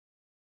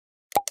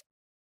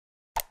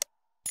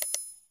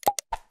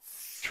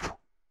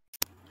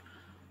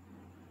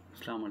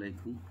அஸ்ஸலாமு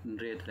அலைக்கும்.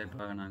 இன்றைய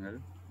தலைப்பாக நாங்கள்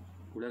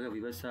உலக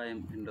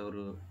விவசாயம் என்ற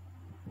ஒரு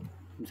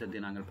அம்சத்தை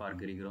நாங்கள்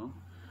பார்க்க இருக்கிறோம்.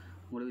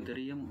 உங்களுக்கு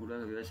தெரியும், உலக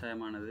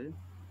விவசாயமானது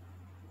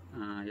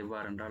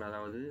எவ்வாறென்றால்,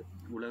 அதாவது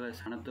உலக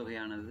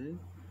சனத்தொகையானது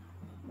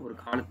ஒரு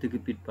காலத்துக்கு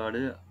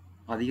பிற்பாடு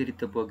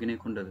அதிகரித்த போக்கினை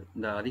கொண்டது.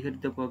 இந்த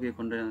அதிகரித்த போக்கை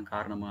கொண்டதன்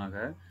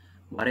காரணமாக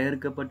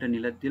வரையறுக்கப்பட்ட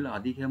நிலத்தில்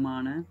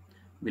அதிகமான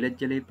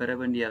விளைச்சலை பெற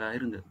வேண்டியதாக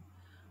இருந்தது.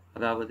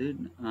 அதாவது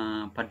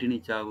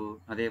பட்டினிச்சாவு,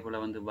 அதே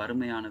போல்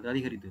வறுமையானது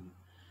அதிகரித்தது.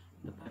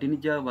 இந்த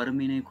பட்டினிச்சாவு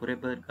வறுமையினை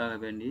குறைப்பதற்காக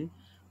வேண்டி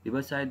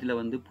விவசாயத்தில்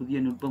புதிய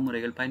நுட்ப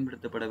முறைகள்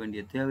பயன்படுத்தப்பட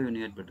வேண்டிய தேவை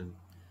ஒன்று ஏற்பட்டது.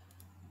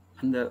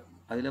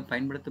 அதில்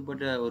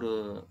பயன்படுத்தப்பட்ட ஒரு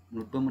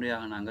நுட்ப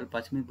முறையாக நாங்கள்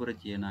பசுமை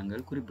புரட்சியை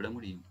நாங்கள் குறிப்பிட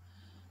முடியும்.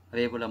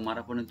 அதே போல்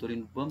மரபணு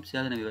தொழில்நுட்பம்,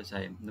 சேதன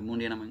விவசாயம், இந்த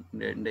மூன்றை நம்ம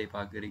இன்றை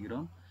பார்க்க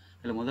இருக்கிறோம்.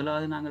 இதில்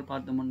முதலாவது நாங்கள்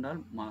பார்த்தோம் என்றால்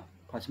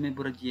பசுமை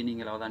புரட்சியை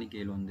நீங்கள்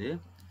அவதானிக்கையில்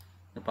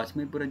இந்த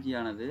பசுமை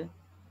புரட்சியானது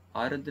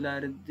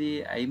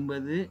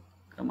 1950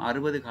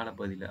 60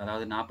 காலப்பகுதியில்,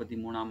 அதாவது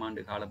 43ஆம்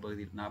ஆண்டு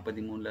காலப்பகுதியில்,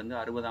 43லேருந்து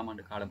 60ஆம்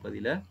ஆண்டு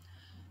காலப்பகுதியில்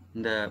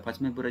இந்த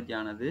பசுமை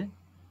புரட்சியானது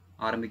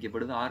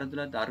ஆரம்பிக்கப்படுது.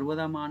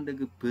 1960ஆம்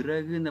ஆண்டுக்கு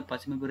பிறகு இந்த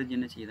பசுமை புரட்சி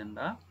என்ன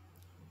செய்யுதுன்னா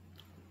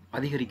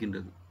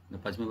அதிகரிக்கின்றது. இந்த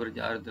பசுமை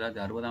புரட்சி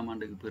 1960ஆம்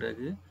ஆண்டுக்கு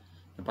பிறகு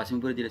இந்த பசுமை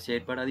புரட்சியில்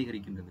செயற்பாடு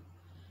அதிகரிக்கின்றது.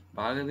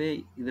 ஆகவே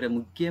இதில்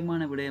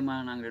முக்கியமான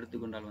விடயமாக நாங்கள்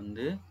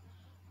எடுத்துக்கொண்டால்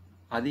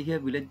அதிக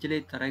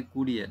விளைச்சலை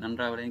தரக்கூடிய,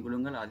 நன்றாக விளங்கிக்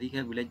கொள்ளுங்கள்,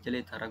 அதிக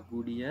விளைச்சலை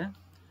தரக்கூடிய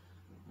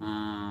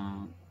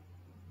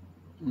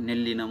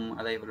நெல்லினம்,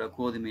 அதே போல்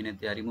கோதுமை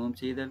இனத்தை அறிமுகம்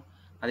செய்தல்,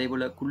 அதே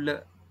போல் குள்ள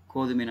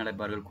கோதுமை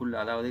அழைப்பார்கள்.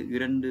 அதாவது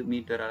 2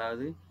 மீட்டர்,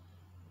 அதாவது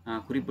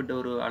குறிப்பிட்ட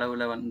ஒரு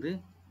அளவில்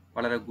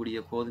வளரக்கூடிய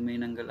கோதுமை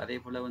இனங்கள். அதே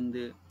போல்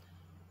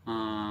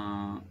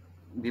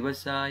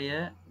விவசாய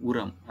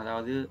உரம்,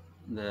 அதாவது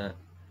இந்த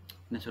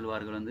என்ன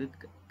சொல்வார்கள்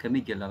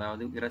கெமிக்கல்,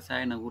 அதாவது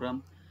இரசாயன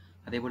உரம்,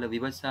 அதே போல்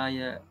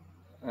விவசாய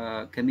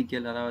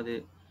கெமிக்கல், அதாவது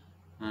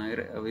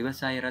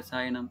விவசாய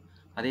ரசாயனம்,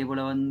 அதே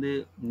போல்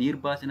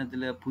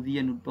நீர்ப்பாசனத்தில் புதிய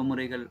நுட்ப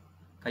முறைகள்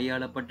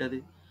கையாளப்பட்டது.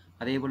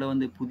 அதே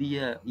போல் புதிய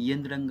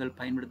இயந்திரங்கள்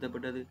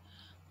பயன்படுத்தப்பட்டது.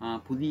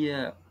 புதிய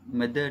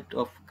மெத்தட்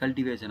ஆஃப்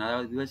கல்டிவேஷன்,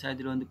 அதாவது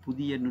விவசாயத்தில்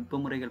புதிய நுட்ப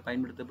முறைகள்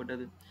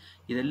பயன்படுத்தப்பட்டது.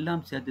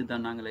 இதெல்லாம் சேர்த்து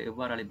தான் நாங்கள்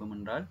எவ்வாறு அழைப்போம்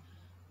என்றால்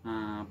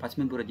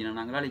பசுமை புரட்சியை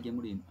நாங்கள் அழைக்க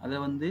முடியும். அதை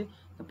இந்த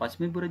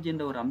பசுமை புரட்சி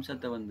என்ற ஒரு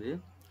அம்சத்தை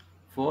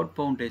ஃபோர்ட்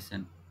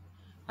ஃபவுண்டேஷன்,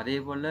 அதே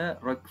போல்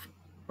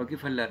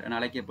ரொக்கிஃபெல்லர் என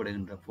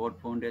அழைக்கப்படுகின்ற ஃபோர்ட்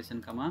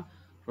ஃபவுண்டேஷன்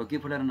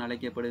ரொக்கிஃபெல்லர் என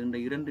அழைக்கப்படுகின்ற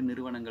 2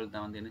 நிறுவனங்கள்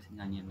தான் என்ன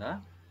செஞ்சாங்கன்னா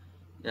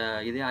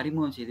இதை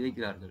அறிமுகம் செய்து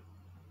வைக்கிறார்கள்.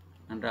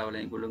 நன்றாக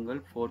விளங்கிக் கொள்ளுங்கள்,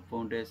 ஃபோர்ட்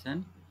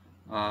ஃபவுண்டேஷன்,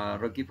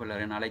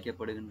 ரொக்கிஃபெல்லர் என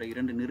அழைக்கப்படுகின்ற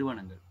 2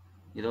 நிறுவனங்கள்.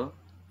 இதோ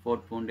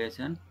ஃபோர்ட்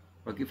ஃபவுண்டேஷன்,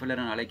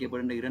 ரொக்கிஃபெல்லர் என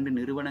அழைக்கப்படுகின்ற 2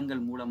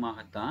 நிறுவனங்கள்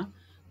மூலமாகத்தான்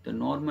இந்த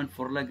நார்மன்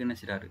ஃபோர்லாக் என்ன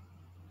செய்கிறாரு.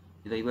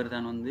 இவர்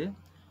தான்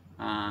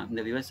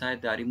இந்த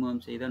விவசாயத்தை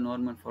அறிமுகம் செய்த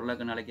நார்மன்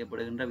ஃபோர்லாக் என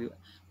அழைக்கப்படுகின்ற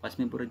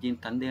பசுமை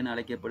புரட்சியின் தந்தை என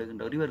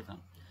அழைக்கப்படுகின்றவர்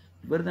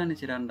இவர் தான் என்ன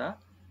செய்கிறாண்டா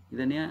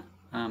இதனையே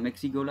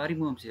மெக்சிகோவில்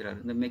அறிமுகம் செய்கிறார்.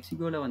 இந்த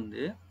மெக்சிகோவில்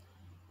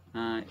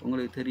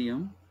உங்களுக்கு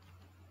தெரியும்,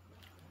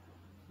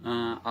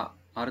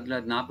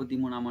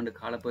 1943ஆம் ஆண்டு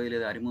காலப்பகுதியில்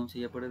இது அறிமுகம்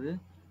செய்யப்படுது.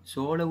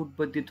 சோள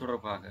உற்பத்தி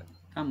தொடர்பாக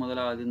தான்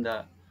முதலாவது இந்த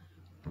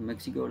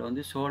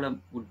மெக்சிகோவில் சோள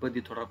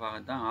உற்பத்தி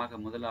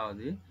தொடர்பாகத்தான்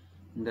முதலாவது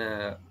இந்த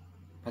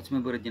பசுமை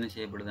புரட்சி என்ன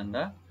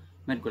செய்யப்படுதுன்றா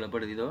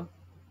மேற்கொள்ளப்படுது. இதோ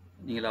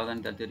நீங்கள்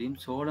அவதானித்தால் தெரியும்,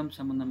 சோளம்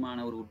சம்பந்தமான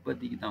ஒரு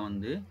உற்பத்திக்கு தான்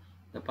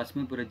இந்த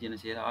பசுமை புரட்சி என்ன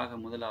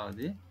செய்ய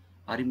முதலாவது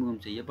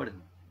அறிமுகம்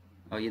செய்யப்படுது.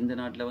 எந்த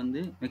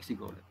நாட்டில்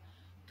மெக்சிகோவில்.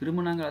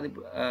 திரும்ப நாங்கள் அதை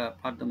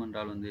பார்த்தோம்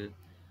என்றால்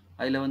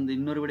அதில்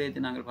இன்னொரு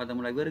விடயத்தை நாங்கள்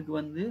பார்த்தோம்னா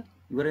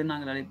இவரை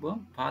நாங்கள் அழைப்போம்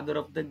father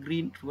of the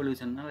green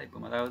revolution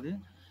அழைப்போம். அதாவது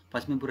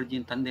பசுமை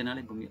புரட்சியின் தந்தையினால்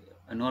அழைப்போம்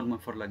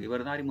நார்மன் ஃபோர்லாக்.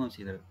 இவர் தான் அறிமுகம்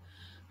செய்தார்.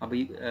 அப்போ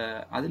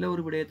அதில்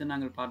ஒரு விடயத்தை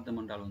நாங்கள் பார்த்தோம்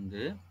என்றால்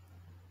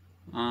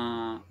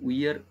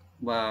உயர்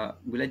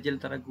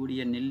விளைச்சல் தரக்கூடிய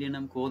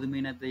நெல்லினம், கோதுமை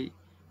இனத்தை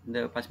இந்த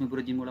பசுமை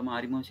புரட்சி மூலமாக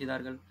அறிமுகம்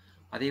செய்தார்கள்.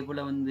 அதே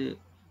போல்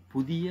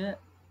புதிய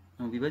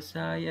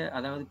விவசாய,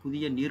 அதாவது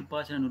புதிய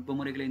நீர்ப்பாசன நுட்ப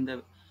முறைகளை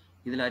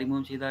இதில்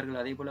அறிமுகம் செய்தார்கள்.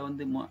 அதே போல்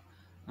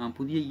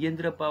புதிய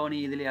இயந்திர பாவனை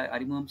இதில்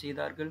அறிமுகம்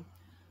செய்தார்கள்.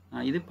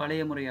 இது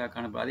பழைய முறையாக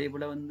காணப்படும். அதே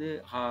போல்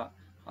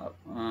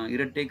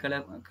இரட்டை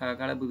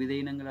கலப்பு விதை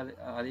இனங்கள்,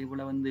 அதே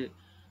போல்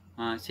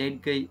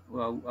செயற்கை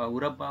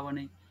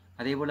உரப்பாவனை,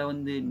 அதே போல்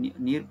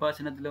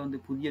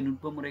நீர்ப்பாசனத்தில் புதிய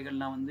நுட்ப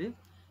முறைகள்லாம்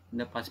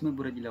இந்த பசுமை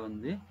புரட்சியில்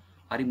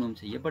அறிமுகம்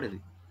செய்யப்படுது.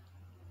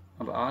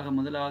 அப்போ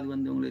முதலாவது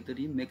உங்களுக்கு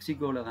தெரியும்,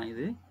 மெக்சிகோவில் தான்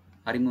இது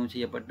அறிமுகம்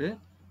செய்யப்பட்டு,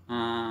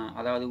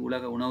 அதாவது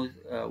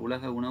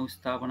உலக உணவு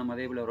ஸ்தாபனம்,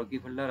 அதே போல்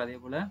ரொக்கிஃபெல்லர், அதே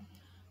போல்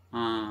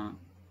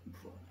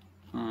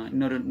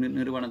இன்னொரு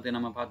நிறுவனத்தை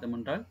நம்ம பார்த்தோம்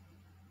என்றால்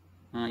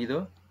இதோ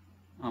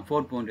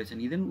ஃபோர்ட்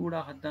ஃபவுண்டேஷன். இதன்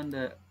ஊடாகத்தான் இந்த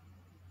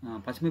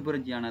பசுமை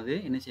புரட்சியானது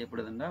என்ன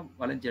செய்யப்படுதுன்னா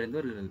வளர்ச்சி அடைந்து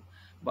வருகிறது.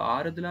 இப்போ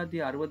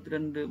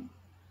 1962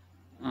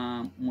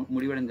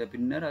 முடிவடைந்த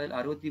பின்னர் அதில்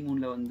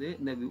 63ல்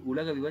இந்த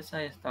உலக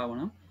விவசாய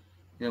ஸ்தாபனம்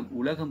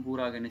உலகம்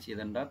பூராக என்ன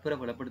செய்யுதுன்றா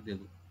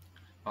பிரபலப்படுத்துது.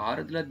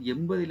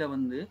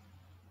 1980ல்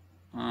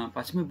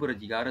பசுமை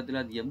புரட்சிக்கு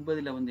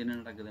 1980ல் என்ன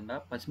நடக்குதுன்னா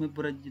பசுமை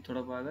புரட்சி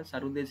தொடர்பாக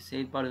சர்வதேச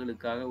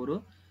செயற்பாடுகளுக்காக ஒரு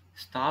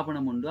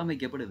ஸ்தாபனம் ஒன்று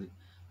அமைக்கப்படுது.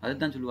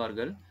 அதைத்தான்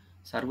சொல்வார்கள்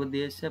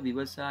சர்வதேச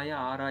விவசாய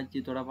ஆராய்ச்சி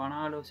தொடர்பான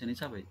ஆலோசனை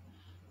சபை.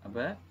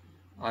 அப்போ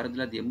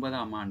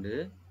 1980ஆம் ஆண்டு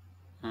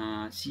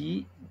சி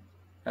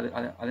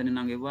அதனை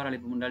நாங்கள் எவ்வாறு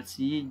அழைப்போம் என்றால்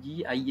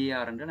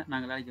CGIAR என்று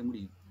நாங்கள் அழைக்க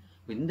முடியும்.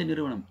 இப்போ இந்த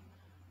நிறுவனம்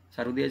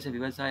சர்வதேச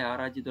விவசாய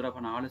ஆராய்ச்சி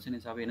தொடர்பான ஆலோசனை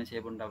சபை என்ன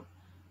செய்யப்பட்ட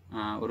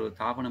ஒரு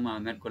தாபனமாக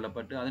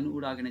மேற்கொள்ளப்பட்டு அதன்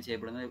ஊடாக என்ன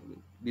செய்யப்படுது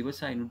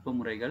விவசாய நுட்ப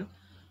முறைகள்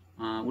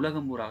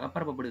உலகம் பூராக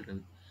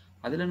பரப்பப்படுகிறது.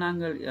 அதில்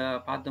நாங்கள்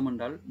பார்த்தோம்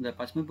என்றால் இந்த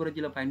பசுமை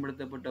புரட்சியில்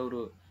பயன்படுத்தப்பட்ட ஒரு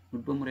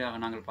நுட்ப முறையாக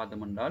நாங்கள்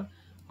பார்த்தோம் என்றால்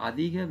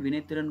அதிக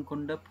வினைத்திறன்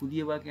கொண்ட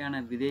புதிய வகையான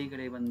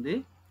விதைகளை வந்து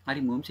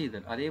அறிமுகம்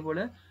செய்தல், அதே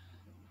போல்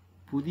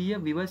புதிய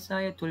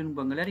விவசாய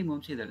தொழில்நுட்பங்களை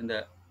அறிமுகம் செய்தல். இந்த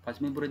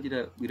பசுமை புரட்சியில்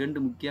 2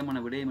 முக்கியமான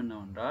விடயம்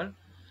என்னவென்றால்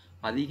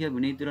அதிக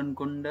வினைத்திறன்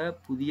கொண்ட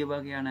புதிய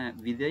வகையான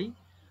விதை,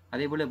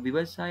 அதே போல்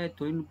விவசாய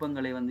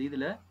தொழில்நுட்பங்களை வந்து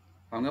இதில்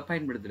அவங்க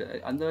பயன்படுத்துகிற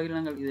அந்த வகையில்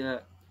நாங்கள்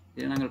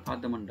இதை நாங்கள்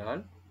பார்த்தோம்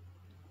என்றால்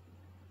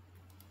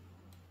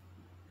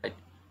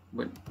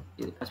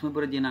பசுமை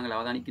புரட்சியை நாங்கள்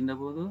அவதானிக்கின்ற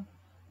போது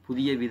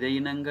புதிய விதை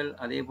இனங்கள்,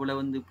 அதே போல்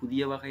வந்து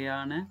புதிய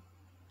வகையான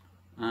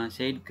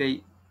செயற்கை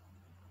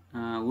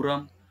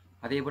உரம்,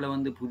 அதே போல்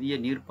வந்து புதிய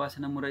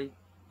நீர்ப்பாசன முறை,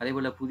 அதே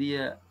போல் புதிய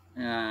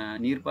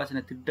நீர்ப்பாசன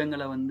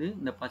திட்டங்களை வந்து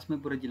இந்த பசுமை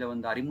புரட்சியில்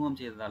வந்து அறிமுகம்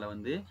செய்ததால்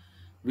வந்து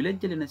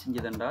விளைச்சல் என்ன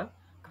செஞ்சதென்றால்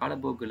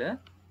காலப்போக்கில்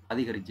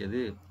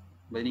அதிகரித்தது.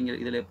 இப்போ நீங்கள்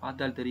இதில்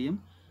பார்த்தால் தெரியும்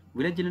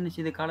விளைச்சல் என்ன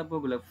செய்த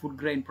காலப்போக்கில் ஃபுட்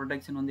கிரைன்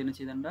ப்ரொடக்ஷன் வந்து என்ன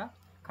செய்தென்றால்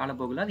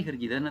காலப்போக்கில்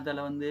அதிகரிக்குது.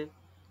 இதனால் வந்து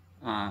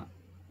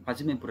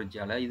பசுமை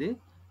புரட்சியால் இது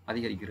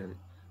அதிகரிக்கிறது.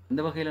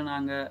 இந்த வகையில்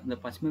நாங்கள் இந்த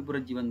பசுமை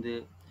புரட்சி வந்து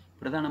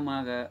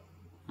பிரதானமாக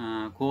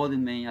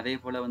கோதுமை, அதே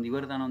போல் வந்து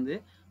இவர் தான் வந்து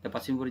இந்த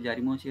பசுமை புரட்சி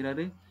அறிமுகம்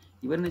செய்கிறாரு.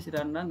 இவர் என்ன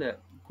செய்கிறாருன்னா இந்த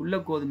குள்ள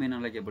கோதுமை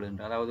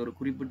அழைக்கப்படுகின்ற, அதாவது ஒரு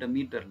குறிப்பிட்ட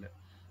மீட்டரில்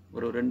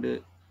ஒரு 2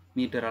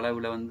 மீட்டர்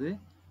அளவில் வந்து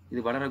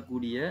இது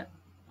வளரக்கூடிய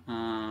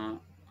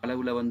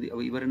அளவில் வந்து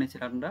இவர் என்ன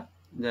செய்கிறாருன்னா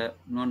இந்த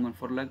நார்மல்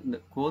பொருளாக இந்த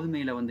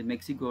கோதுமையில் வந்து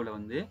மெக்சிகோவில்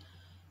வந்து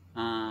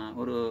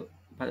ஒரு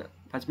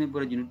பசுமை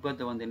புரட்சி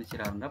நுட்பத்தை வந்து என்ன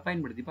செய்கிறாருன்னா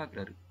பயன்படுத்தி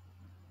பார்க்குறாரு.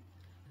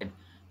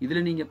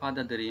 இதில் நீங்கள்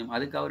பார்த்தா தெரியும்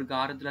அதுக்கு அவருக்கு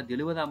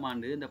 1970ஆம்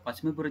ஆண்டு இந்த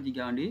பசுமை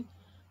புரட்சிக்காண்டி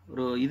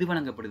ஒரு இது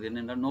வழங்கப்படுது,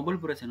 என்னென்றால்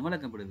நோபல் புரட்சி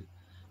வழங்கப்படுது.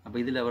 அப்போ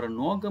இதில் அவரோட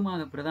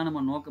நோக்கமாக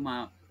பிரதானமாக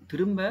நோக்கமாக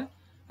திரும்ப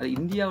அது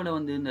இந்தியாவில்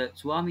வந்து இந்த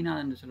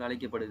சுவாமிநாதன் என்று சொல்லி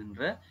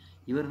அழைக்கப்படுகின்ற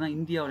இவர் தான்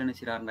இந்தியாவில் என்ன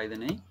செய்கிறாருன்னா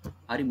இதனை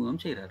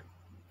அறிமுகம் செய்கிறார்.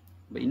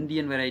 இப்போ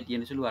இந்தியன் வெரைட்டி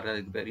என்று சொல்லுவார்,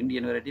 அதுக்கு பேர்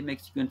இந்தியன் வெரைட்டி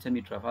மெக்சிகன்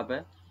செமிட்ராஃப். அப்போ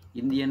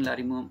இந்தியனில்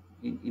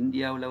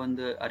இந்தியாவில்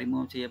வந்து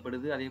அறிமுகம்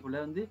செய்யப்படுது, அதே போல்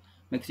வந்து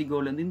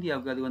மெக்சிகோவிலேருந்து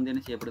இந்தியாவுக்கு அது வந்து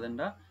என்ன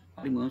செய்யப்படுதுன்றா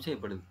அறிமுகம்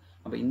செய்யப்படுது.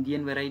 அப்போ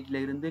இந்தியன்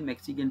வெரைட்டியில் இருந்து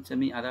மெக்சிகன்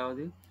செமி,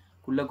 அதாவது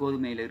குள்ள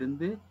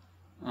கோதுமையிலிருந்து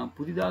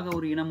புதிதாக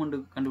ஒரு இனம் ஒன்று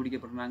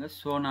கண்டுபிடிக்கப்படுறாங்க,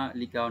 சோனா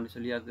லிக்கான்னு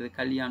சொல்லி, அது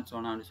கல்யாண்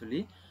சோனான்னு சொல்லி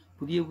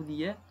புதிய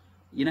புதிய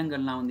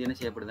இனங்கள்லாம் வந்து என்ன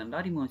செய்யப்படுதுன்றா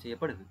அறிமுகம்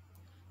செய்யப்படுது.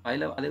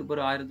 அதில்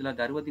அதுக்கப்புறம்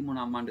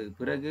 1963ஆம் ஆண்டு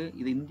பிறகு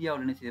இது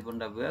இந்தியாவில் என்ன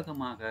செய்யப்படுறா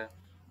வேகமாக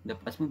இந்த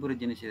பசுமை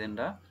புரட்சி என்ன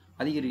செய்யுதுன்றா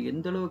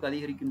எந்த அளவுக்கு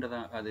அதிகரிக்கின்றதா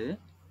அது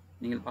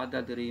நீங்கள் பார்த்தா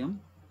தெரியும்.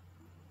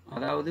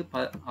 அதாவது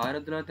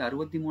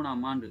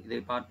 1963ஆம் ஆண்டு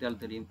இதை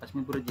பார்த்தால் தெரியும்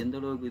பசுமை புரட்சி எந்த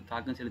அளவுக்கு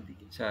தாக்கம் செலுத்தி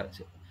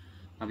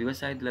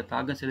விவசாயத்தில்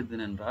தாக்கம்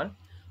செலுத்தின என்றால்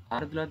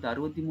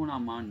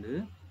 1963ஆம் ஆண்டு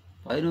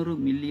 11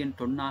 மில்லியன்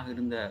டன்னாக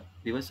இருந்த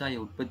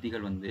விவசாய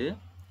உற்பத்திகள் வந்து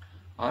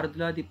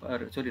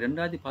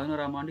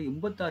 2011ஆம் ஆண்டு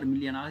 86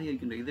 மில்லியனாக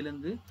இருக்கின்ற.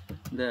 இதிலிருந்து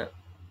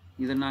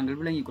இதை நாங்கள்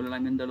விளங்கிக்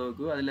கொள்ளலாம் எந்த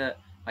அளவுக்கு அதில்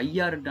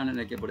 5000 டன்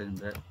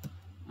நினைக்கப்படுகின்ற,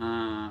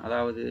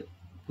 அதாவது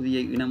புதிய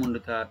இனம் ஒன்று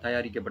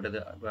தயாரிக்கப்பட்டது.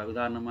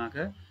 உதாரணமாக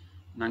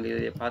நாங்கள்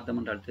இதை பார்த்தோம்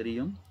என்றால்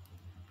தெரியும்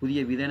புதிய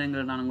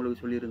விதையினங்கள் நான்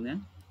உங்களுக்கு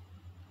சொல்லியிருந்தேன்,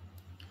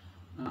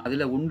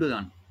 அதில் ஒன்று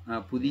தான்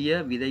புதிய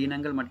விதை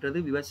இனங்கள், மற்றது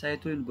விவசாய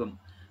தொழில்நுட்பம்.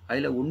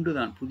 அதில் ஒன்று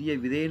தான் புதிய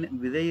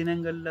விதை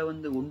இனங்களில்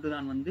வந்து ஒன்று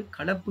தான் வந்து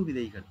கலப்பு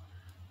விதைகள்.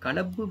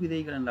 கலப்பு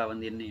விதைகள் என்றால்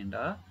வந்து என்ன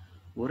என்றால்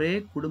ஒரே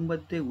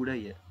குடும்பத்தை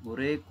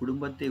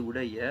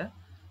உடைய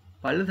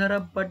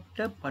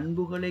பல்தரப்பட்ட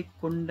பண்புகளை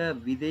கொண்ட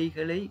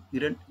விதைகளை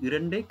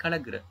இரண்டை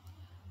கலக்கிற.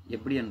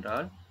 எப்படி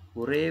என்றால்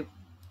ஒரே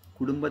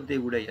குடும்பத்தை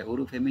உடைய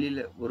ஒரு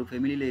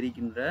ஃபெமிலியில்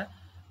இருக்கின்ற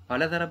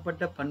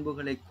பலதரப்பட்ட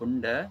பண்புகளை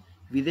கொண்ட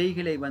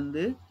விதைகளை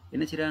வந்து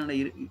என்ன செய்யறாங்க,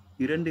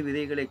 2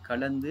 விதைகளை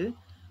கலந்து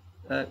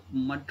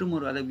மற்றும்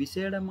ஒரு அதை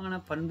விசேடமான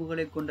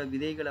பண்புகளை கொண்ட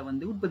விதைகளை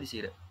வந்து உற்பத்தி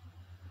செய்கிற.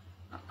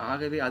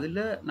 ஆகவே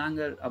அதில்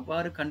நாங்கள்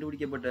அவ்வாறு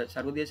கண்டுபிடிக்கப்பட்ட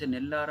சர்வதேச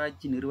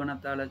நெல்லாராய்ச்சி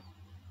நிறுவனத்தால்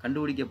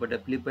கண்டுபிடிக்கப்பட்ட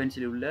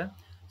பிலிப்பைன்ஸில் உள்ள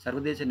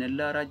சர்வதேச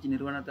நெல்லாராய்ச்சி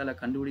நிறுவனத்தால்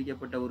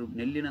கண்டுபிடிக்கப்பட்ட ஒரு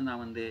நெல்லினம்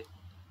தான் வந்து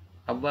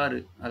அவ்வாறு,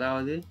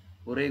 அதாவது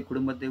ஒரே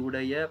குடும்பத்தை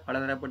உடைய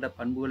பலதரப்பட்ட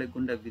பண்புகளை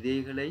கொண்ட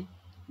விதைகளை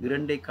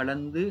 2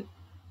 கலந்து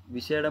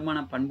விசேடமான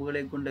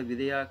பண்புகளை கொண்ட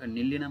விதையாக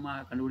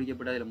நெல்லினமாக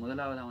கண்டுபிடிக்கப்பட்டதில்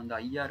முதலாவது வந்து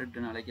 5000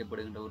 டன்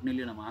அழைக்கப்படுகின்ற ஒரு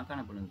நெல்லினமாக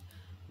காணப்படுது.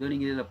 இதோ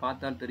நீங்கள் இதில்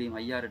பார்த்தால் தெரியும்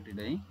 5000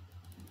 டனை.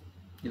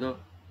 இதோ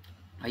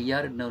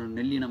 5000 டன் ஒரு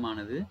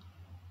நெல்லினமானது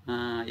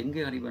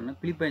எங்கே அறிமுகம்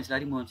பிலிப்பைன்ஸில்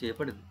அறிமுகம்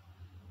செய்யப்படுது.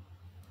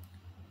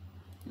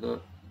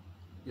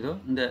 இதோ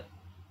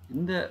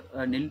இந்த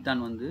நெல்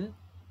தான் வந்து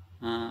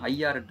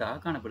 5000 டாக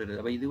காணப்படுகிறது.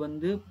 அப்போ இது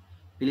வந்து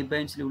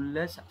பிலிப்பைன்ஸில் உள்ள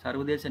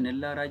சர்வதேச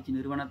நெல்லாராய்ச்சி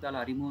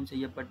நிறுவனத்தால் அறிமுகம்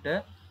செய்யப்பட்ட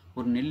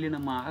ஒரு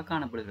நெல்லினமாக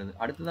காணப்படுகிறது.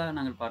 அடுத்ததாக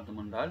நாங்கள் பார்த்தோம்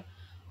என்றால்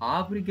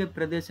ஆப்பிரிக்க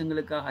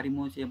பிரதேசங்களுக்காக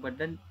அறிமுகம்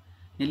செய்யப்பட்ட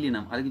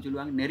நெல்லினம். அதுக்கு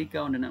சொல்லுவாங்க நெரிக்கா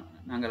ஒன்று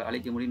நாங்கள்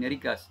அழைக்க முடியும்.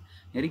 நெரிக்காஸ்.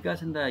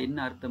 நெரிக்காஸ் என்ன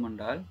அர்த்தம்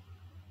என்றால்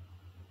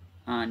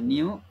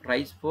நியூ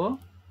ரைஸ் ஃபார்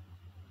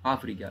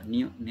ஆப்பிரிக்கா.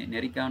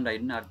 நெரிக்காண்டா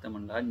என்ன அர்த்தம்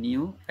என்றால்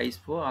நியூ ரைஸ்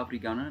ஃபார்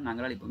ஆப்பிரிக்கான்னு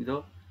நாங்கள்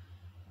அழைப்போம்.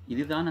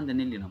 இதுதான் அந்த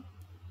நெல்லினம்.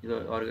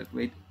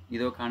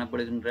 இதோ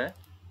காணப்படுகின்ற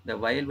இந்த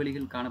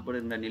வயல்வெளிகள்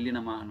காணப்படுகின்ற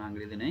நெல்லினமாக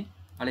நாங்கள் இதனை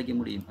அழைக்க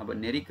முடியும். அப்போ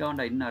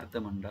நெரிக்காண்டா என்ன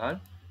அர்த்தம் என்றால்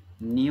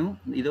நியூ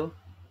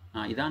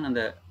இதான்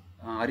அந்த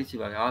அரிசி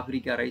வகை.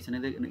 ஆப்பிரிக்கா ரைஸ்னு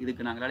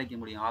இதுக்கு நாங்கள் அழைக்க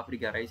முடியும்.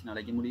 ஆப்பிரிக்கா ரைஸ்னு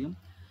அழைக்க முடியும்.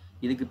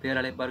 இதுக்கு பேர்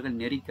அழைப்பார்கள்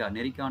நெரிக்கா.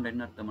 நெரிக்காண்டா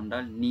என்ன அர்த்தம்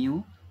என்றால் நியூ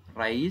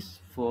ரைஸ்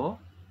ஃபார்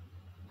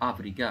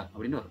ஆப்பிரிக்கா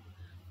அப்படின்னு வரும்.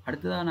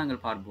 அடுத்ததாக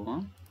நாங்கள் பார்ப்போம்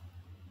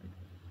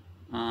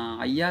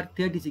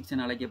IR36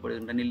 என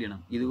அழைக்கப்படுகின்ற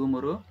நெல்லினம். இதுவும்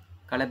ஒரு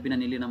கலப்பின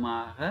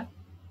நெல்லினமாக,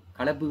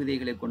 கலப்பு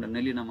விதைகளை கொண்ட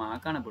நெல்லினமாக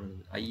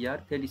காணப்படுகிறது.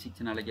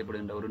 IR36 என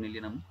அழைக்கப்படுகின்ற ஒரு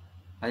நெல்லினம்.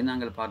 அதை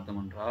நாங்கள் பார்த்தோம்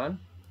என்றால்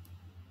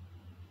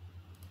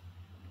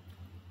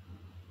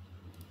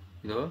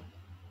இதோ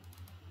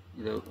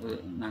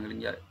நாங்கள்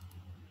இங்கே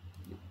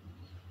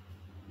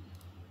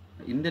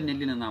இந்த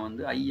நெல்லினம் தான்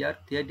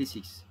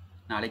IR36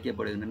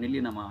 அழைக்கப்படுகின்ற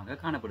நெல்லினமாக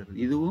காணப்படுகிறது.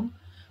 இதுவும்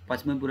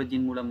பசுமை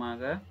புரட்சியின்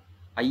மூலமாக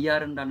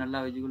IR என்றால் நல்லா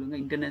வச்சுக்கொள்ளுங்க,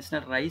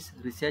 இன்டர்நேஷனல் ரைஸ்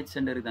ரிசர்ச்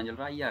சென்டர் தான்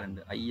சொல்கிறோம்.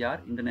 IR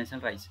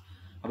international rice.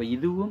 அப்போ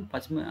இதுவும்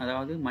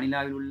அதாவது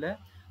மணிலாவில் உள்ள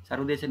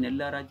சர்வதேச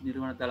நெல்லாராய்ச்சி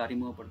நிறுவனத்தால்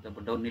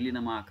அறிமுகப்படுத்தப்பட்ட ஒரு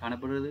நெல்லினமாக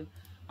காணப்படுகிறது.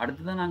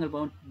 அடுத்ததான் நாங்கள்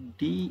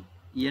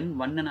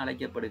TN1 என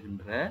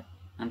அழைக்கப்படுகின்ற,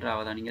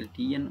 நன்றாவதா நீங்கள்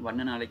TN1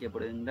 என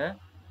அழைக்கப்படுகின்ற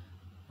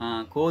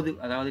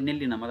அதாவது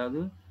நெல்லினம். அதாவது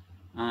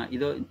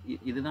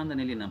இதுதான் இந்த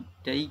நெல்லினம்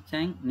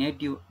டெய்சாங்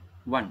நேட்டிவ்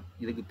 1.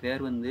 இதுக்கு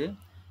பேர்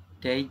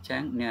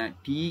டெய்சாங்.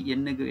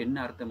 TNக்கு என்ன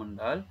அர்த்தம்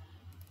என்றால்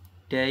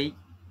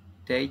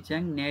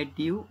டெய்சாங்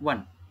நேட்டிவ்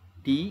 1,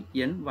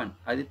 TN1.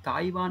 அது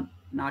தாய்வான்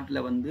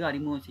நாட்டில்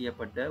அறிமுகம்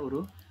செய்யப்பட்ட ஒரு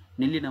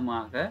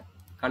நெல்லினமாக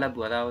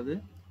அதாவது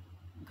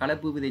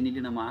கலப்பு விதை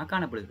நெல்லினமாக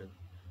காணப்படுகிறது.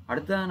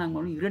 அடுத்ததாக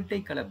நாங்கள் இரட்டை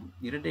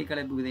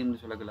கலப்பு விதை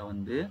என்று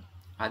சொல்லக்குள்ள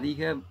அதிக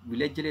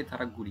விளைச்சலை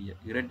தரக்கூடிய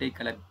இரட்டை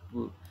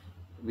கலப்பு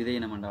விதை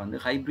என்னமெண்டா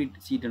ஹைபிரிட்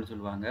சீட்னு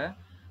சொல்லுவாங்க.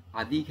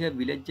 அதிக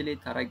விளைச்சலை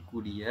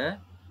தரக்கூடிய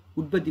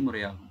உற்பத்தி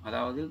முறையாகும்.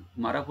 அதாவது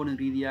மரபணு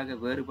ரீதியாக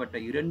வேறுபட்ட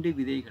இரண்டு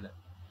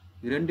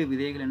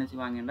விதைகளை என்ன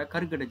செய்வாங்கன்னா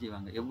கருக்கட்டை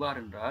செய்வாங்க. எவ்வாறு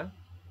என்றால்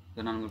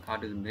இதை நான் உங்களுக்கு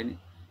காட்டுகின்றேன்.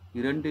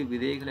 இரண்டு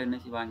விதைகளை என்ன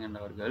செய்வாங்க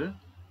என்றவர்கள்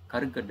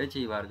கருக்கட்டை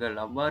செய்வார்கள்.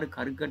 அவ்வாறு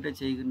கருக்கட்டை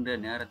செய்கின்ற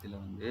நேரத்தில்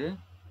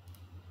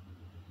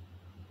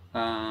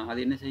அது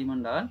என்ன செய்யும்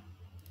என்றால்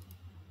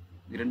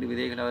இரண்டு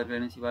விதைகள் அவர்கள்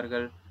என்ன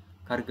செய்வார்கள்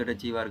கருக்கட்டை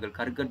செய்வார்கள்.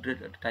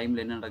 கருக்கட்ட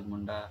டைமில் என்ன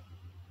நடக்குமெண்டா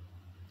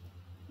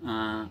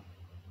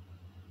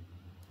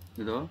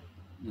இதோ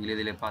நீங்கள்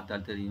இதில்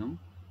பார்த்தால் தெரியும்.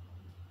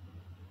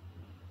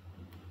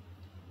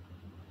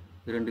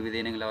 இரண்டு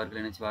விதையினங்கள் அவர்கள்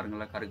என்ன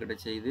செய்வார்களா கருக்கட்டை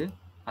செய்து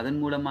அதன்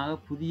மூலமாக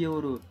புதிய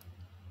ஒரு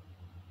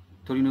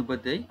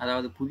தொழில்நுட்பத்தை,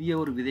 அதாவது புதிய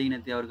ஒரு விதை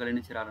இனத்தை அவர்கள்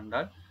என்ன செய்கிறார்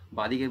என்றால்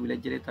அதிக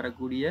விளைச்சலை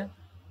தரக்கூடிய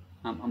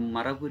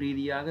மரபு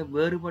ரீதியாக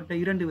வேறுபட்ட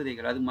இரண்டு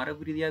விதைகள். அது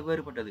மரபு ரீதியாக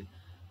வேறுபட்டது.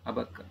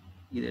 அப்போ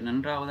இதை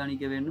நன்றாக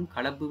அவதானிக்க வேண்டும்.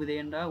 கலப்பு விதை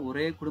என்றால்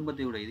ஒரே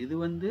குடும்பத்தை உடையது. இது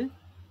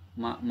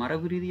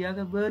மரபு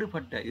ரீதியாக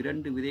வேறுபட்ட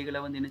இரண்டு விதைகளை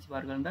என்ன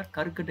செய்வார்கள் என்றால்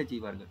கருக்கட்டை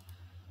செய்வார்கள்.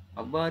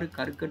 அவ்வாறு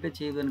கருக்கட்டை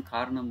செய்வதன்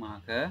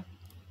காரணமாக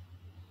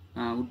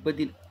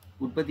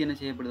உற்பத்தி என்ன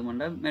செய்யப்படும்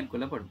என்றால்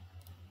மேற்கொள்ளப்படும்.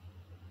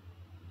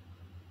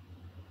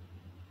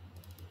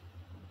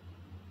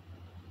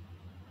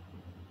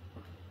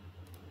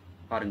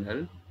 பாருங்கள்,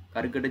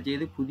 கருக்கட்டை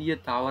செய்து புதிய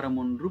தாவரம்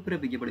ஒன்று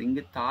பிறப்பிக்கப்படும்.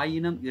 இங்கு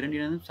தாயினம்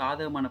இரண்டினதும்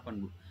சாதகமான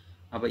பண்பு.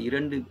 அப்போ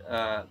இரண்டு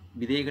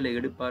விதைகளை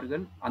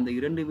எடுப்பார்கள். அந்த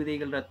இரண்டு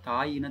விதைகள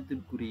தாய்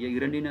இனத்திற்குரிய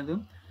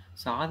இரண்டினதும்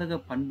சாதக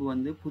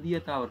பண்பு புதிய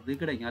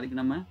தாவரத்துக்கு கிடைக்கும்.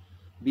 அதுக்கு நம்ம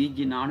BG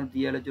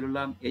 407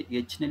 சொல்லலாம்.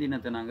 H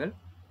நெல்லினத்தை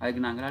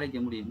அதுக்கு நாங்கள் அழைக்க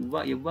முடியும்.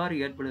 எவ்வாறு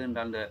ஏற்படுது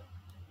என்றால்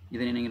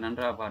இதனை நீங்கள்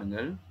நன்றாக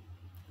பாருங்கள்.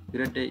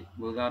 இரட்டை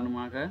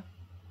உதாரணமாக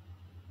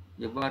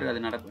எவ்வாறு அது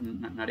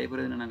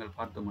நடைபெறுதுன்னு நாங்கள்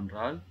பார்த்தோம்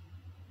என்றால்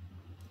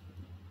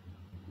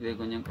இதை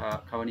கொஞ்சம்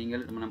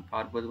கவனிங்கள். நம்ம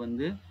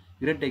பார்ப்பது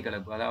இரட்டை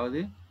கலப்பு. அதாவது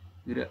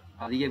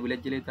அதிக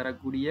விளைச்சலை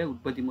தரக்கூடிய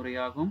உற்பத்தி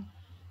முறையாகும்.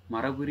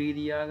 மரபு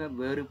ரீதியாக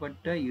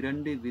வேறுபட்ட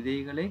இரண்டு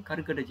விதைகளை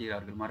கருக்கட்டை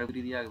செய்கிறார்கள். மரபு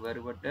ரீதியாக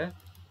வேறுபட்ட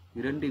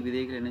இரண்டு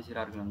விதைகள் என்ன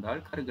செய்கிறார்கள்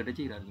என்றால் கருக்கட்டை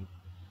செய்கிறார்கள்.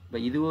 இப்போ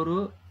இது ஒரு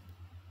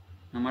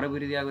மரபு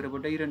ரீதியாக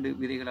வேறுபட்ட இரண்டு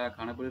விதைகளாக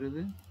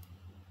காணப்படுகிறது.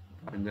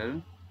 பாருங்கள்,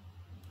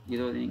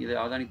 நீங்கள் இதை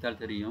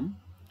அவதானித்தால் தெரியும்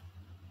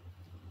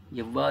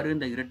எவ்வாறு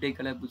இந்த இரட்டை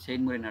கலப்பு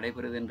செயல்முறை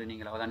நடைபெறுது என்று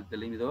நீங்கள்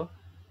அவதானித்தாலும். இதோ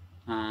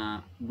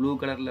ப்ளூ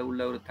கலரில்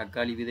உள்ள ஒரு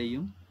தக்காளி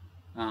விதையும்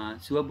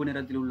சிவப்பு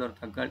நிறத்தில் உள்ள ஒரு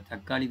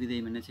தக்காளி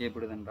விதையும் என்ன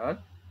செய்யப்படுது என்றால்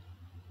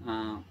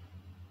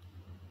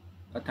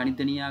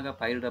தனித்தனியாக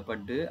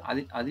பயிரிடப்பட்டு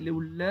அதில்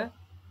உள்ள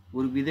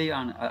ஒரு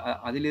விதையான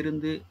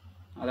அதிலிருந்து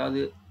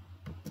அதாவது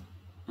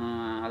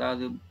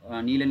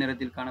நீல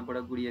நிறத்தில்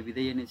காணப்படக்கூடிய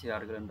விதை என்ன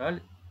செய்கிறார்கள் என்றால்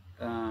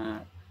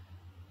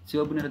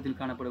சிவப்பு நிறத்தில்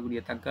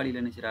காணப்படக்கூடிய தக்காளியில்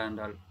என்ன செய்கிறார்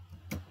என்றால்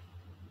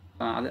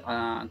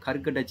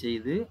கருக்கட்டை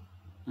செய்து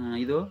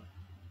இதோ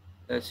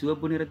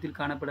சிவப்பு நிறத்தில்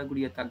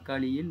காணப்படக்கூடிய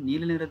தக்காளியில்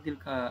நீல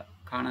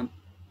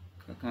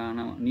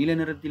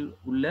நிறத்தில்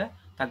உள்ள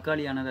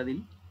தக்காளியானது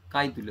அதில்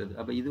காய்த்துள்ளது.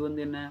 அப்போ இது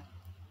என்ன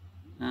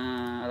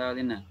அதாவது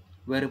என்ன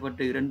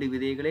வேறுபட்ட 2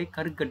 விதைகளை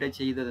கருக்கட்டை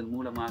செய்ததன்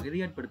மூலமாக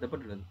இது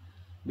ஏற்படுத்தப்பட்டுள்ளது.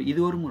 இது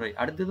ஒரு முறை.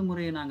 அடுத்தது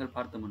முறையை நாங்கள்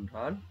பார்த்தோம்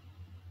என்றால்,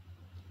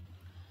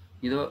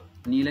 இதோ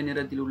நீல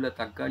நிறத்தில் உள்ள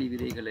தக்காளி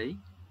விதைகளை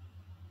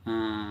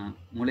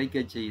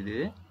முளைக்கச் செய்து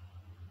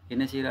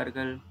என்ன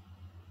செய்கிறார்கள்?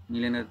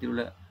 நீல நிறத்தில்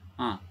உள்ள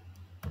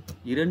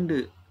 2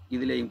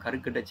 இதிலையும்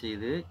கருக்கட்டை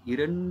செய்து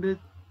 2,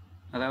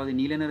 அதாவது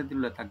நீல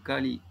நிறத்தில் உள்ள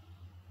தக்காளி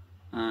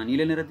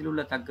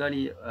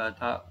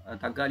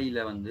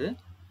தக்காளியில் வந்து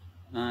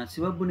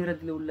சிவப்பு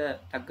நிறத்தில் உள்ள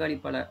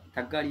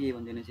தக்காளியை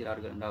வந்து என்ன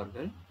செய்கிறார்கள்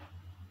என்றவர்கள்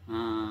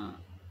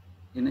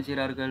என்ன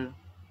செய்கிறார்கள்?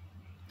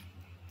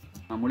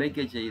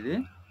 முளைக்க செய்து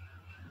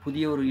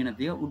புதிய ஒரு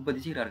இனத்தை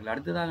உற்பத்தி செய்கிறார்கள்.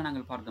 அடுத்ததாக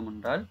நாங்கள் பார்த்தோம்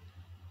என்றால்,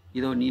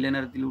 இதோ நீல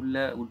நிறத்தில் உள்ள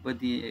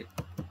உற்பத்தி,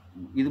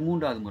 இது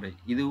 3வது முறை.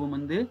 இதுவும்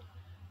வந்து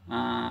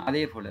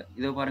அதே போல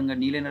இதோ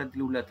பாருங்கள், நீல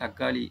நிறத்தில் உள்ள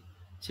தக்காளி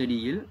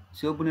செடியில்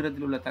சிவப்பு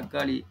நிறத்தில் உள்ள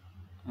தக்காளி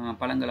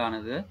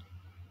பழங்களானது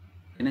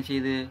என்ன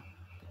செய்து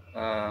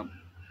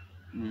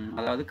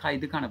அதாவது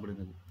காய்த்து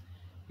காணப்படுகிறது.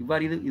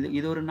 இவ்வாறு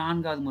இது ஒரு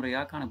 4வது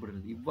முறையாக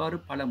காணப்படுகிறது. இவ்வாறு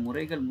பல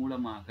முறைகள்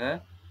மூலமாக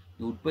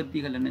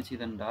உற்பத்திகள் என்ன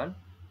செய்தென்றால்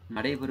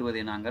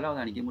நடைபெறுவதை நாங்கள்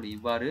அவதானிக்க முடியும்.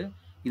 இவ்வாறு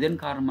இதன்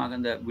காரணமாக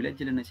அந்த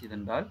விளைச்சல் என்ன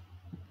செய்தென்றால்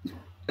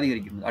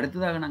அதிகரிக்கிறது.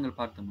 அடுத்ததாக நாங்கள்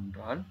பார்த்தோம்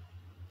என்றால்,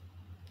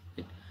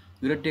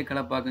 இரட்டை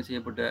கலப்பாக்கம்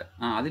செய்யப்பட்ட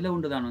அதில்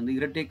ஒன்றுதான் வந்து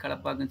இரட்டை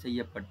கலப்பாக்கம்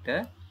செய்யப்பட்ட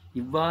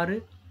இவ்வாறு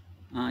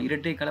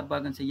இரட்டை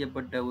கலப்பாக்கம்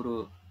செய்யப்பட்ட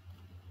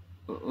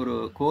ஒரு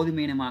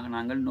கோதுமை இனமாக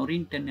நாங்கள்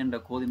நொரின் 10 என்ற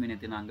கோதுமை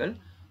இனத்தை நாங்கள்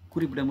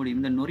குறிப்பிட முடியும்.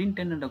 இந்த நொரின்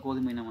 10 என்ற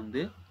கோதுமை இனம்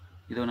வந்து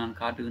இதோ நான்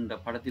காட்டுகின்ற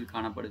படத்தில்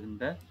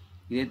காணப்படுகின்ற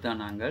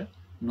இதைத்தான் நாங்கள்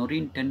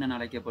நொரின் 10 என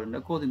அழைக்கப்படுகின்ற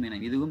கோதுமை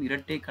இனம். இதுவும்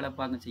இரட்டை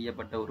கலப்பாக்கம்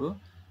செய்யப்பட்ட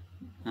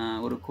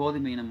ஒரு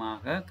கோதுமை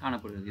இனமாக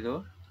காணப்படுகிறது. இதோ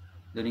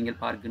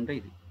நீங்கள் பார்க்கின்ற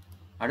இது.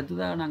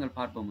 அடுத்ததாக நாங்கள்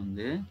பார்ப்போம்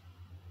வந்து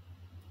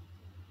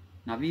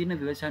நவீன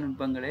விவசாய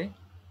நுட்பங்களை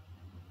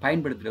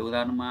பயன்படுத்துகிற,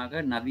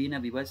 உதாரணமாக நவீன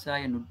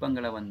விவசாய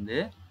நுட்பங்களை வந்து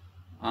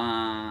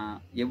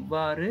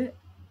எவ்வாறு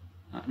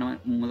நம்ம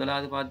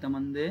முதலாவது பார்த்தோம்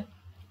வந்து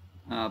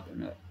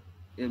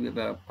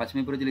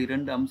பசுமை புரட்சியில்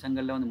 2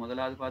 அம்சங்களில் வந்து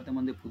முதலாவது பார்த்தோம்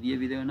வந்து புதிய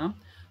விதையினம்.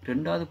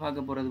 2வது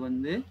பார்க்க போகிறது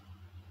வந்து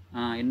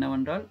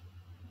என்னவென்றால்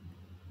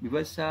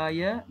விவசாய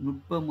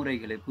நுட்ப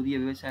முறைகளை, புதிய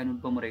விவசாய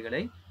நுட்ப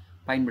முறைகளை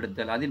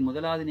பயன்படுத்தல். அதில்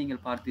முதலாவது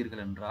நீங்கள்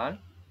பார்த்தீர்கள் என்றால்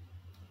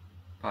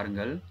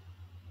பாருங்கள்,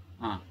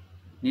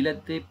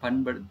 நிலத்தை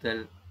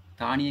பண்படுத்தல்,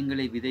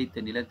 தானியங்களை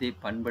விதைத்த நிலத்தை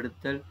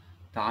பண்படுத்தல்,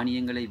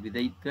 தானியங்களை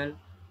விதைத்தல்,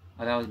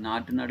 அதாவது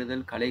நாற்று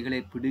நடுதல், களைகளை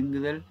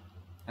பிடுங்குதல்,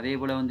 அதே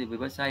போல் வந்து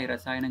விவசாய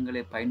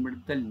ரசாயனங்களை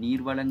பயன்படுத்தல்,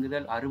 நீர்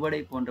வழங்குதல்,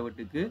 அறுவடை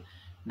போன்றவற்றுக்கு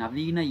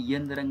நவீன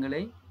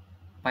இயந்திரங்களை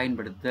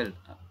பயன்படுத்தல்.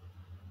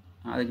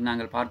 அதுக்கு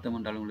நாங்கள் பார்த்தோம்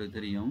என்றால் உங்களுக்கு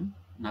தெரியும்,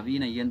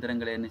 நவீன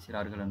இயந்திரங்களை என்ன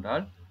செய்கிறார்கள்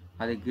என்றால்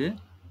அதுக்கு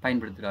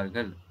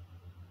பயன்படுத்துகிறார்கள்.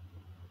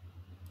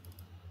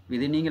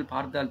 இதை நீங்கள்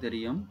பார்த்தால்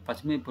தெரியும்,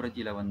 பசுமை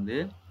புரட்சியில் வந்து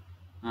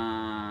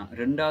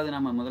 2வது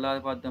நம்ம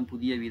முதலாவது பார்த்தோம்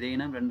புதிய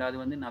விதையினம், 2வது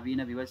வந்து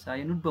நவீன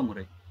விவசாய நுட்ப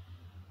முறை.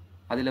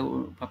 அதில்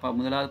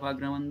முதலாவது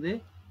பார்க்குற வந்து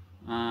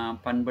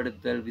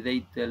பண்படுத்தல்,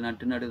 விதைத்தல்,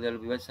 நட்டு நடுதல்,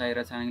 விவசாய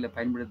ரசாயனங்களை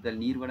பயன்படுத்தல்,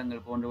 நீர்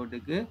வளங்கள்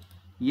போன்றவற்றுக்கு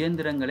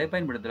இயந்திரங்களை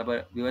பயன்படுத்தல். அப்போ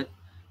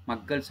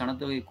மக்கள்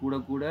சனத்தொகை கூட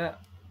கூட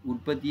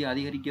உற்பத்தியை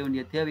அதிகரிக்க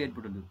வேண்டிய தேவை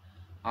ஏற்படுது.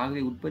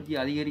 ஆகவே உற்பத்தி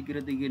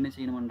அதிகரிக்கிறதுக்கு என்ன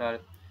செய்யணும் என்றால்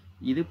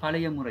இது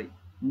பழைய முறை,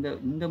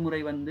 இந்த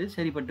முறை வந்து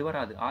சரிப்பட்டு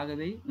வராது.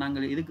 ஆகவே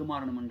நாங்கள் எதுக்கு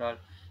மாறணும் என்றால்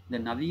இந்த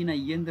நவீன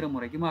இயந்திர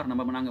முறைக்கு மாறணும்.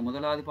 அப்போ நாங்கள்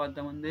முதலாவது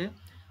பார்த்தோம் வந்து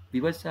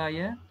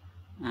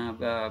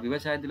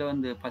விவசாயத்தில்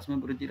வந்து பசுமை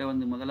புரட்சியில்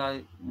வந்து முதலாவது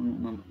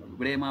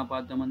விடயமாக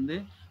பார்த்தோம் வந்து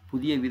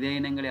புதிய விதை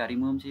இனங்களை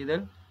அறிமுகம்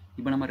செய்தல்.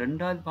 இப்போ நம்ம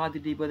 2வது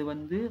பார்த்துட்டு இப்போது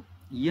வந்து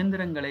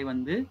இயந்திரங்களை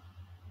வந்து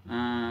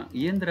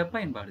இயந்திர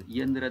பயன்பாடு,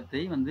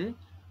 இயந்திரத்தை வந்து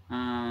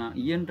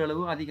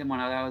இயன்றளவு அதிகமான,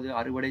 அதாவது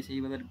அறுவடை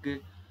செய்வதற்கு,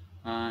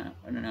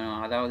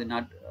 அதாவது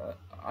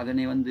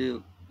அதனை வந்து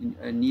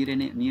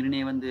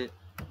நீரினை வந்து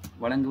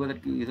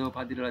வழங்குவதற்கு, இதோ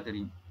பார்த்தீர்களா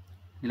தெரியும்,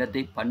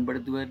 நிலத்தை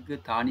பண்படுத்துவதற்கு,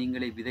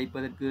 தானியங்களை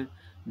விதைப்பதற்கு,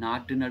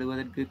 நாற்று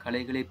நடுவதற்கு,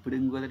 களைகளை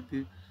பிடுங்குவதற்கு,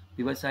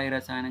 விவசாய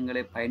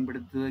ரசாயனங்களை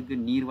பயன்படுத்துவதற்கு,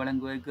 நீர்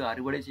வழங்குவதற்கு,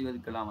 அறுவடை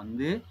செய்வதற்கெல்லாம்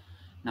வந்து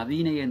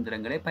நவீன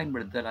இயந்திரங்களை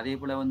பயன்படுத்துதல். அதே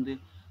போல் வந்து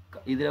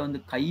இதில் வந்து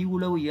கை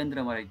உழவு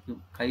இயந்திரம்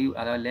வரைக்கும்,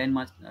 அதாவது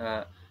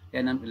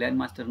லேண்ட்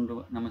மாஸ்டர் என்று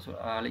நம்ம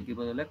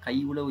அழைப்பதில் கை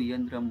உழவு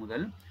இயந்திரம்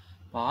முதல்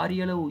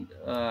பாரியளவு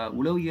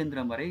உழவு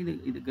இயந்திரம் வரை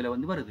இதுக்குள்ள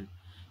வந்து வருது.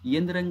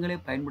 இயந்திரங்களை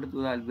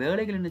பயன்படுத்துவதால்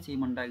வேலைகள் என்ன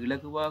செய்யமாட்டா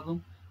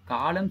இலகுவாகும்,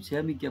 காலம்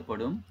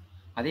சேமிக்கப்படும்.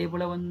 அதே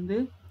போல் வந்து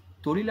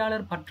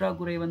தொழிலாளர்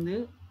பற்றாக்குறை வந்து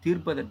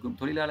தீர்ப்பதற்கும்,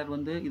 தொழிலாளர்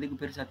வந்து இதுக்கு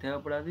பெருசாக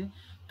தேவைப்படாது.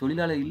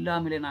 தொழிலாளர்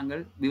இல்லாமலே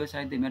நாங்கள்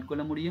விவசாயத்தை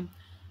மேற்கொள்ள முடியும்.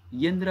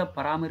 இயந்திர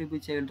பராமரிப்பு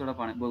செயல்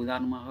தொடர்பான, இப்போ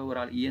உதாரணமாக ஒரு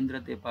ஆள்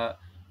இயந்திரத்தை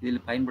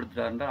இதில்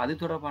பயன்படுத்துகிறார் என்றால் அது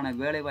தொடர்பான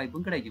வேலை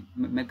வாய்ப்பும் கிடைக்கும்,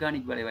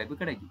 மெக்கானிக் வேலை வாய்ப்பு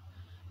கிடைக்கும்.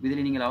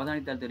 இதில் நீங்கள்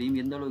அவதானித்தால் தெரியும்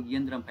எந்த அளவுக்கு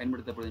இயந்திரம்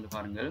பயன்படுத்தப்படுது என்று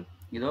பாருங்கள்.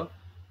 இதோ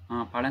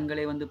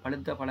பழங்களை வந்து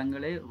பழுத்த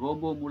பழங்களை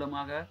ரோபோ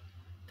மூலமாக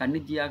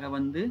தன்னிச்சையாக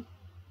வந்து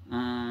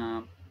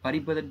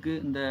பறிப்பதற்கு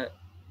இந்த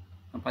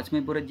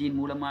பசுமை புரட்சியின்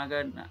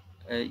மூலமாக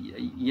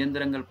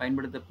இயந்திரங்கள்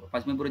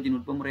பசுமை புரட்சி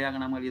நுட்ப முறையாக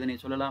நாம் இதனை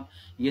சொல்லலாம்.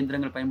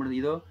 இயந்திரங்கள்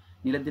பயன்படுத்த, இதோ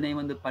நிலத்தினை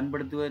வந்து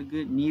பண்படுத்துவதற்கு,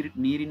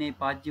 நீரினை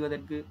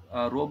பாய்ச்சுவதற்கு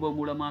ரோபோ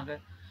மூலமாக,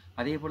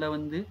 அதே போல்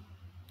வந்து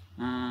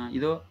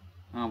இதோ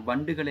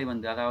வண்டுகளை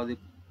வந்து அதாவது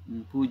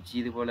பூச்சி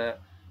இதுபோல்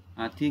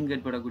தீங்கு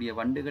ஏற்படக்கூடிய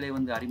வண்டுகளை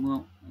வந்து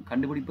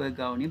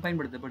கண்டுபிடிப்பதற்காகவும்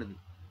பயன்படுத்தப்படுது.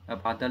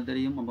 பார்த்தால்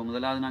தெரியும். நம்ம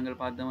முதலாவது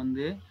நாங்கள் பார்த்த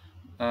வந்து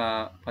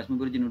பசுமை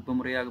புரட்சி நுட்ப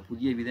முறையாக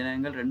புதிய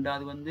விதனங்கள்,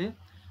 2வது வந்து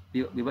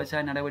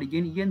விவசாய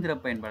நடவடிக்கையின் இயந்திர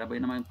பயன்பாடு.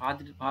 அப்போ நம்ம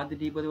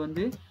பார்த்துட்டு இப்போது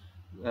வந்து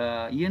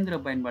இயந்திர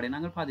பயன்பாடை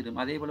நாங்கள்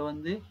பார்த்துட்டோம். அதே போல்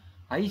வந்து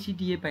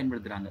ஐசிடியை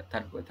பயன்படுத்துகிறாங்க.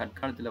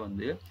 தற்காலத்தில்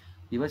வந்து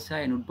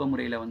விவசாய நுட்ப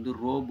முறையில் வந்து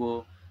ரோபோ,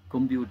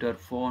 கம்ப்யூட்டர்,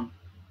 ஃபோன்,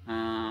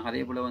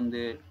 அதே போல்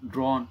வந்து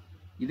ட்ரோன்,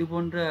 இது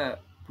போன்ற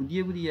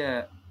புதிய புதிய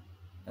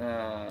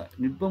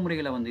நுட்ப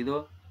முறைகளை வந்து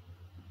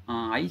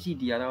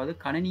ஐசிடி அதாவது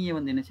கணினியை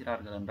வந்து என்ன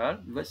செய்கிறார்கள் என்றால்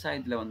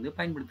விவசாயத்தில் வந்து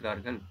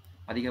பயன்படுத்துகிறார்கள்.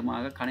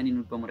 அதிகமாக கணினி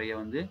நுட்ப முறையை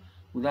வந்து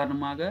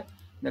உதாரணமாக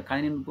இந்த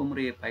கணினி நுட்ப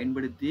முறையை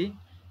பயன்படுத்தி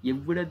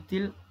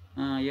எவ்விடத்தில்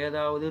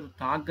ஏதாவது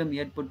தாக்கம்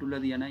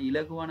ஏற்பட்டுள்ளது என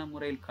இலகுவான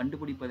முறையில்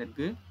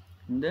கண்டுபிடிப்பதற்கு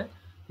இந்த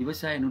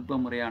விவசாய நுட்ப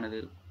முறையானது,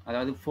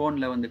 அதாவது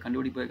ஃபோனில் வந்து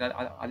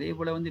கண்டுபிடிப்பதற்கு, அதே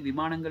போல் வந்து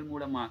விமானங்கள்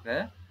மூலமாக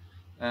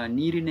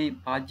நீரினை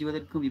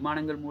பாய்ச்சுவதற்கும்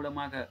விமானங்கள்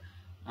மூலமாக,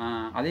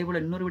 அதே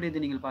போல் இன்னொரு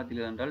விடயத்தை நீங்கள்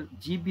பார்த்தீர்கள் என்றால்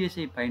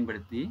ஜிபிஎஸ்ஐ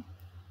பயன்படுத்தி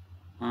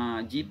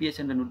ஜிபிஎஸ்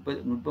என்ற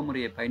நுட்ப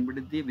முறையை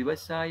பயன்படுத்தி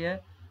விவசாய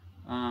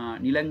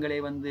நிலங்களை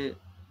வந்து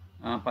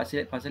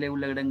பசலை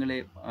உள்ள இடங்களை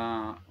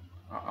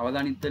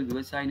அவதானித்தல்,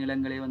 விவசாய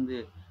நிலங்களை வந்து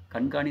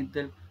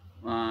கண்காணித்தல்,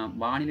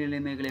 வானிலை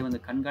நிலைமைகளை வந்து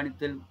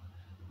கண்காணித்தல்,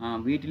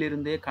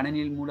 வீட்டிலிருந்தே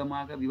கணினியின்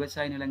மூலமாக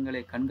விவசாய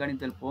நிலங்களை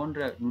கண்காணித்தல் போன்ற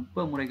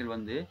நுட்ப முறைகள்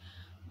வந்து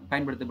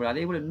பயன்படுத்தப்படும்.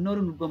 அதே போல்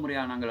இன்னொரு நுட்ப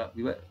முறையாக நாங்கள்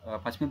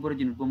பசுமை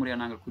புரட்சி நுட்ப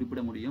முறையாக நாங்கள்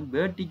குறிப்பிட முடியும்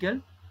வேர்டிக்கல்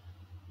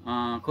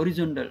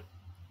ஹொரிசோண்டல்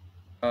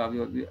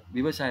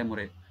விவசாய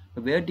முறை.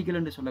 இப்போ வேர்டிக்கல்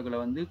என்று சொல்லக்குள்ள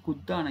வந்து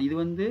குத்தான, இது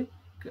வந்து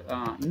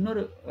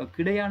இன்னொரு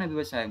கிடையான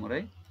விவசாய முறை.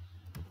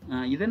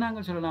 இதை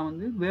நாங்கள் சொல்லலாம்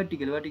வந்து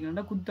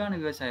வேர்டிக்கல்னா குத்தான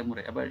விவசாய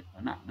முறை. அப்போ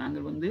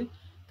நாங்கள் வந்து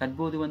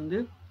தற்போது வந்து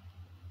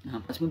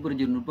பசுமை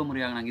புரட்சி நுட்ப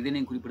முறையாக நாங்கள்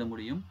இதனை குறிப்பிட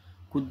முடியும்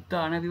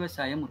குத்தான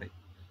விவசாய முறை.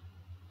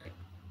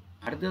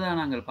 அடுத்ததாக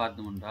நாங்கள்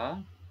பார்த்தோம்னா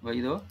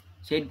இதோ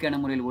செயற்கையான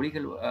முறையில்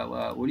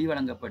ஒளி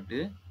வழங்கப்பட்டு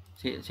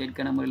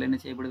செயற்கையான முறையில் என்ன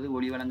செய்யப்படுது,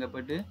 ஒளி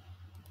வழங்கப்பட்டு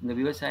இந்த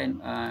விவசாய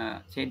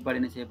செயற்பாடு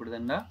என்ன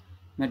செய்யப்படுதுன்றா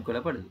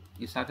மேற்கொள்ளப்படுது.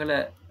 சகல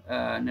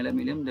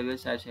நிலைமையிலும் இந்த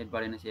விவசாய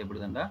செயற்பாடு என்ன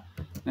செய்யப்படுதுன்றா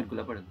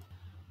மேற்கொள்ளப்படுது.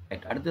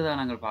 அடுத்ததாக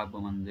நாங்கள்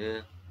பார்ப்போம் வந்து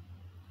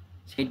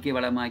செயற்கை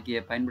வளமாக்கிய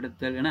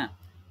பயன்படுத்தல் என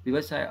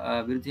விவசாய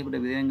விருத்தியப்பட்ட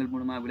விதங்கள்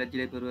மூலமாக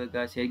விளைச்சலை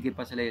பெறுவதற்காக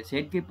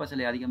செயற்கை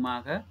பசலை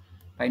அதிகமாக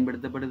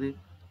பயன்படுத்தப்படுது.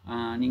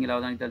 நீங்கள்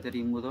அவதானித்தால்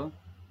தெரியும் போதோ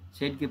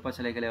செயற்கை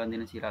பசலைகளை வந்து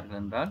என்ன செய்கிறார்கள்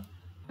என்றால்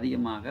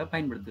அதிகமாக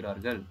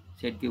பயன்படுத்துகிறார்கள்.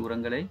 செயற்கை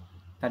உரங்களை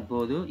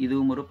தற்போது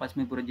இதுவும் ஒரு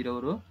பசுமை புரட்சியில்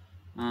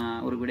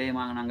ஒரு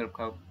விடயமாக நாங்கள்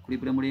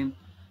குறிப்பிட முடியும்.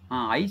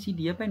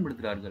 ஐசிடியை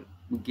பயன்படுத்துகிறார்கள்.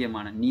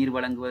 முக்கியமான நீர்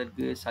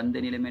வழங்குவதற்கு, சந்தை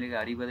நிலைமைகளை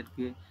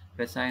அறிவதற்கு,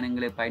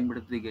 ரசாயனங்களை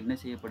பயன்படுத்துவதற்கு என்ன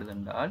செய்யப்படுது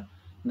என்றால்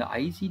இந்த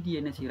ஐசிடி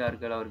என்ன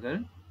செய்கிறார்கள், அவர்கள்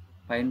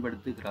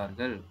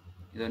பயன்படுத்துகிறார்கள்.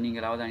 இதை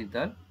நீங்கள்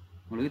அவதானித்தால்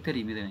உங்களுக்கு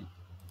தெரியும்.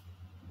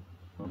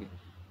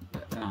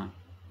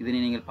 இதனை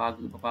நீங்கள்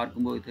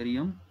பார்க்கும்போது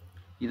தெரியும்.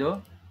 இதோ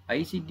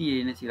ஐசிடியை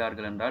என்ன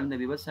செய்கிறார்கள் என்றால் இந்த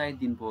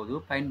விவசாயத்தின் போது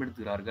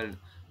பயன்படுத்துகிறார்கள்.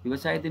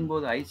 விவசாயத்தின்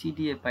போது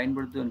ஐசிடியை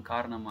பயன்படுத்துவதன்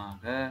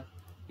காரணமாக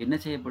என்ன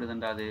செய்யப்படுது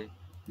என்றால்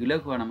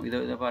இலகுவானம்.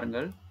 இதை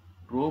பாருங்கள்,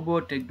 ரோபோ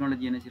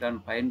டெக்னாலஜி என்ன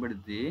செய்கிறார்கள்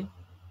பயன்படுத்தி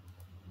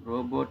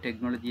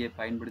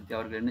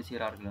அவர்கள் என்ன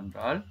செய்கிறார்கள்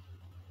என்றால்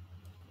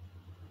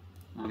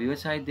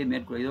விவசாயத்தை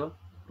மேற்கொள்ள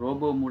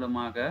ரோபோ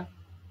மூலமாக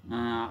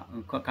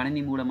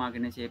கணினி மூலமாக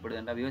என்ன செய்யப்படுது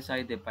என்றால்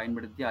விவசாயத்தை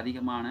பயன்படுத்தி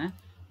அதிகமான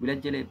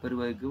விளைச்சலை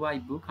பெறுவதற்கு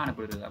வாய்ப்பு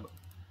காணப்படுகிறது.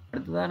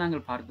 அடுத்ததாக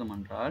நாங்கள் பார்த்தோம்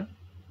என்றால்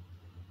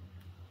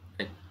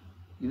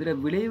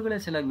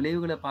இதில் சில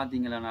விளைவுகளை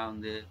பார்த்தீங்கன்னா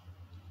வந்து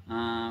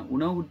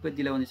உணவு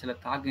உற்பத்தியில் வந்து சில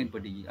தாக்கம்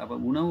ஏற்பட்டுச்சு. அப்போ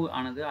உணவு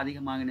ஆனது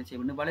அதிகமாக என்ன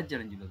செய்யப்பட்டு வளர்ச்சி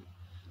அடைஞ்சுள்ளது.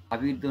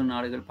 அபிவிருத்தி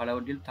நாடுகள்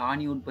பலவற்றில்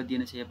தானிய உற்பத்தி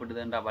என்ன செய்யப்பட்டது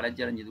என்றால்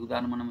வளர்ச்சி அடைஞ்சது.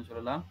 உதாரணமாக நம்ம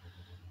சொல்லலாம்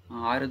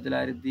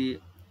 1966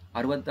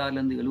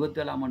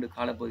 77ஆம் ஆண்டு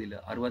காலப்பகுதியில்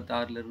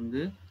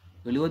 66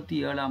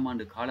 77ஆம்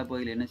ஆண்டு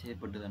காலப்பகுதியில் என்ன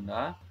செய்யப்பட்டது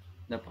என்றால்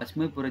இந்த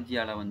பசுமை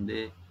புரட்சியால் வந்து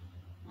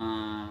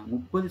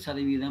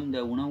 30% இந்த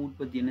உணவு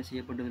உற்பத்தி என்ன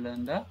செய்யப்பட்டதில்லை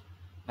என்றால்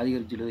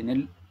அதிகரித்துள்ளது.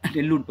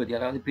 நெல் உற்பத்தி,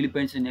 அதாவது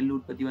பிலிப்பைன்ஸ் நெல்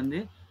உற்பத்தி வந்து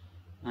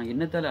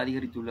என்னத்தால்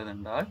அதிகரித்துள்ளது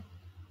என்றால்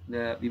இந்த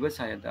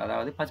விவசாயத்தை,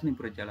 அதாவது பசுமை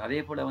புரட்சியால். அதே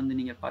போல் வந்து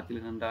நீங்கள்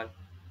பார்த்தீர்கள் என்றால்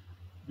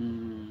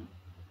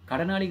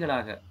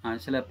கடனாளிகளாக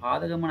சில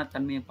பாதகமான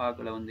தன்மையை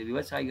பார்க்கல வந்து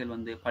விவசாயிகள்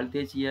வந்து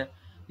பல்தேசிய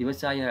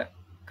விவசாய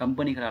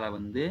கம்பெனிகளால்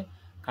வந்து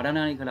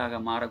கடனாளிகளாக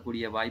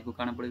மாறக்கூடிய வாய்ப்பு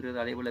காணப்படுகிறது.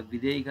 அதே போல்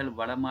விதைகள்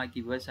வளமாக்கி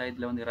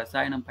விவசாயத்தில் வந்து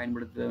ரசாயனம்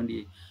பயன்படுத்த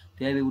வேண்டிய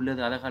தேவை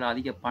உள்ளது. அதனால்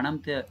அதிக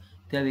பணம்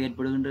தேவை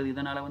ஏற்படுகின்றது.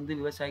 இதனால் வந்து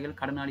விவசாயிகள்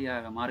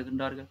கடனாளியாக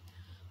மாறுகின்றார்கள்.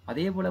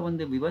 அதே போல்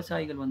வந்து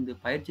விவசாயிகள் வந்து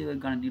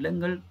பயிற்சிவதற்கான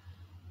நிலங்கள்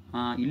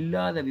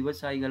இல்லாத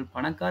விவசாயிகள்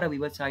பணக்கார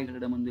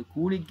விவசாயிகளிடம் வந்து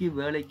கூலிக்கு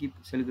வேலைக்கு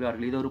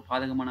செல்கிறார்கள். இது ஒரு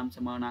பாதகமான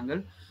அம்சமாக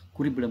நாங்கள்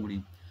குறிப்பிட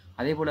முடியும்.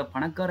 அதே போல்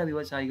பணக்கார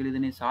விவசாயிகள்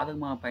இதனை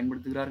சாதகமாக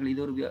பயன்படுத்துகிறார்கள்.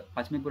 இது ஒரு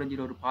பசுமை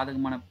புரட்சியில் ஒரு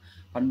பாதகமான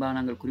பண்பாக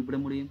நாங்கள் குறிப்பிட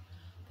முடியும்.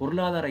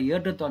 பொருளாதார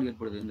ஏற்றத்தாழ்வு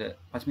ஏற்படுது இந்த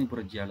பசுமை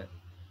புரட்சியால்,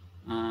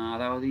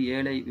 அதாவது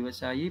ஏழை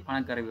விவசாயி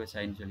பணக்கார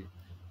விவசாயின்னு சொல்லி.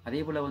 அதே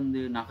போல் வந்து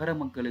நகர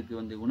மக்களுக்கு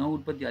வந்து உணவு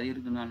உற்பத்தி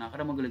அதிகரிக்கிறதுனால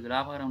நகர மக்களுக்கு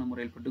லாபகரமான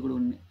முறையில்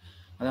பெற்றுக்கொள்ளும்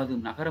அதாவது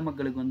நகர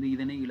மக்களுக்கு வந்து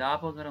இதனை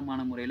இலாபகரமான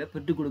முறையில்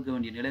பெற்றுக் கொடுக்க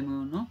வேண்டிய நிலைமை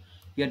ஒன்றும்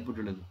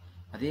ஏற்பட்டுள்ளது.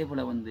 அதே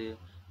போல் வந்து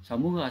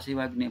சமூக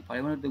அசைவாக்கினை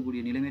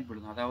பலவீனப்படுத்தக்கூடிய நிலைமை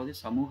ஏற்படுத்தும். அதாவது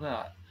சமூக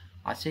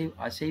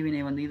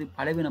அசைவினை வந்து இது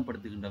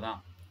பலவீனப்படுத்துகின்றதா.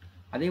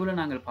 அதே போல்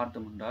நாங்கள்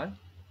பார்த்தோம் என்றால்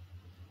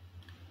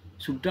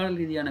சுற்றாடல்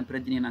ரீதியான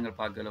பிரச்சனையை நாங்கள்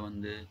பார்க்கல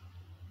வந்து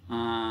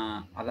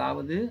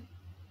அதாவது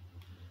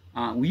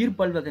உயிர்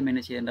பல்வகம்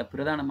என்ன செய்ய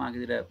பிரதானமாக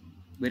இதில்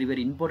வெரி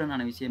வெரி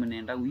இம்பார்ட்டண்டான விஷயம் என்ன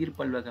என்றால் உயிர்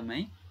பல்வகமை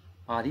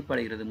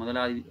பாதிப்படைகிறது.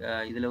 முதலாவது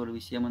இதில் ஒரு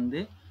விஷயம் வந்து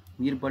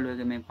உயிர்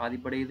பல்வகமை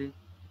பாதிப்படையுது.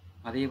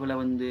 அதே போல்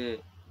வந்து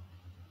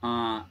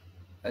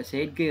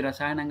செயற்கை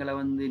ரசாயனங்களை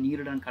வந்து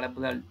நீருடன்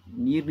கலப்பதால்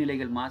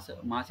நீர்நிலைகள்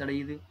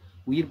மாசடையுது,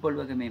 உயிர்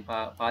பல்வகமை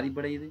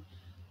பாதிப்படையுது.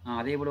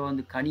 அதே போல்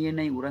வந்து கனி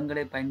எண்ணெய்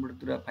உரங்களை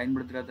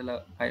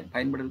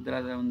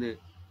பயன்படுத்துறதுல வந்து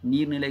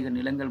நீர்நிலைகள்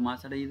நிலங்கள்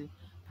மாசடையுது.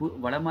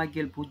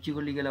 வளமாக்கியல்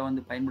பூச்சிக்கொல்லிகளை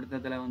வந்து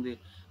பயன்படுத்துறதுல வந்து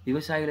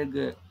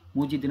விவசாயிகளுக்கு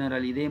மூச்சு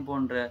திணறல் இதயம்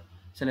போன்ற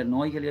சில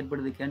நோய்கள்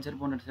ஏற்படுது, கேன்சர்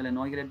போன்ற சில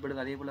நோய்கள் ஏற்படுது.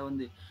 அதே போல்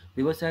வந்து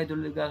விவசாய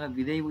தொழிலுக்காக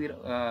விதை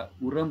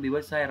உரம்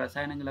விவசாய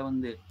ரசாயனங்களை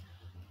வந்து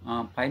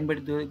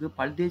பயன்படுத்துவதற்கு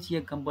பல்தேசிய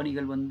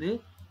கம்பெனிகள் வந்து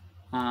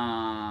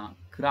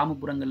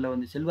கிராமப்புறங்களில்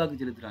வந்து செல்வாக்கு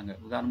செலுத்துகிறாங்க.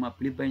 உதாரணமாக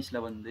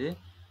பிலிப்பைன்ஸில் வந்து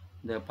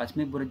இந்த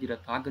பசுமை புரட்சியோட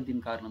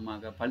தாக்கத்தின்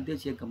காரணமாக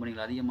பல்தேசிய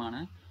கம்பெனிகள் அதிகமான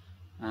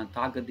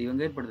தாக்கத்தை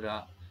இவங்க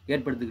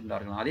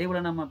ஏற்படுத்துகின்றார்கள். அதே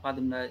போல் நம்ம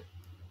பார்த்தோம்னா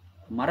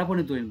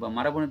மரபணு தொழில்நுட்பம்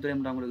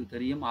அவங்களுக்கு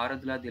தெரியும்.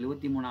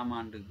 1973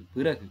 ஆண்டுக்கு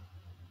பிறகு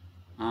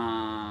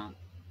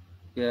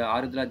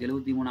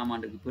 1973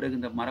 ஆண்டுக்கு பிறகு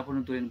இந்த மரபணு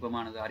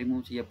தொழில்நுட்பமானது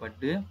அறிமுகம்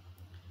செய்யப்பட்டு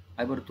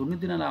அதுபோல்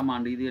 94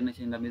 ஆண்டு இது என்ன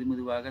செய்ய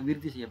மெதுவாக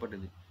விருத்தி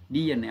செய்யப்பட்டது.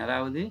 டிஎன்ஏ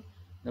அதாவது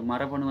இந்த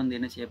மரபணு வந்து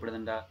என்ன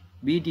செய்யப்படுதுண்டா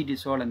பிடிடி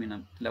சோளம்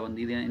இனத்தில் வந்து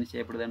இது என்ன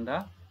செய்யப்படுதுண்டா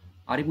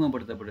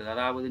அறிமுகப்படுத்தப்படுது.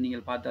 அதாவது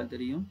நீங்கள் பார்த்தால்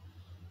தெரியும்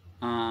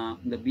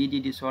இந்த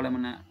பிடிடி சோளம்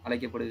என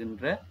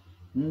அழைக்கப்படுகின்ற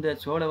இந்த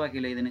சோள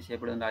வகையில் இது என்ன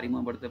செய்யப்படுது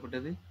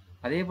அறிமுகப்படுத்தப்பட்டது.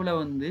 அதே போல்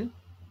வந்து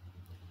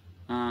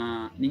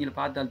நீங்கள்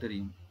பார்த்தால்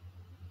தெரியும்,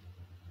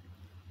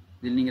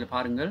 இதில் நீங்கள்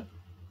பாருங்கள்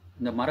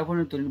இந்த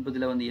மரபணு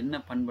தொழில்நுட்பத்தில் வந்து என்ன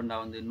பண்புண்டா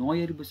வந்து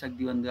நோய் எதிர்ப்பு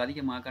சக்தி வந்து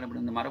அதிகமாக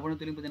காணப்படும். இந்த மரபணு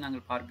தொழில்நுட்பத்தை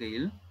நாங்கள்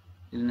பார்க்கையில்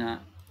இல்லை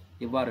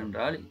எவ்வாறு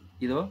என்றால்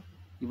இதோ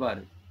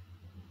இவ்வாறு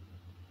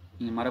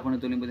நீங்கள்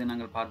மரபணு தொழில்நுட்பத்தை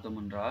நாங்கள் பார்த்தோம்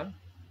என்றால்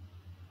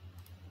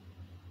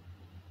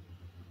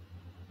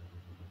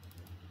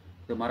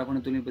இந்த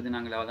மரபணு தொழில்நுட்பத்தை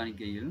நாங்கள்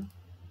அவதானிக்கையில்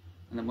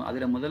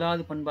அதில்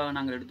முதலாவது பண்பாக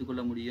நாங்கள்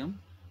எடுத்துக்கொள்ள முடியும்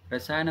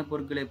ரசாயன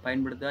பொருட்களை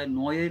பயன்படுத்த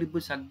நோய் எதிர்ப்பு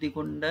சக்தி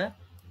கொண்ட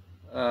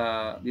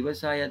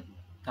விவசாய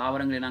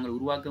தாவரங்களை நாங்கள்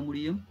உருவாக்க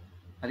முடியும்.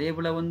 அதே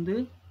போல் வந்து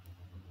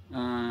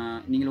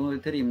நீங்கள்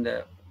உங்களுக்கு தெரியும் இந்த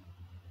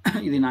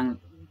இது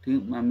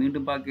நாங்கள்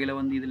மீண்டும் பார்க்கையில்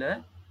வந்து இதில்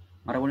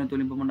மரபணு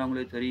தொழில்நுட்பம்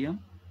அவங்களுக்கு தெரியும்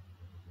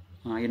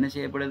என்ன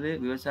செய்யப்படுது.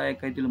 விவசாய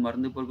கைத்தொழில்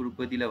மருந்து பொருட்கள்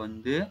உற்பத்தியில்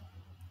வந்து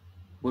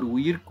ஒரு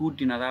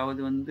உயிர்கூட்டின்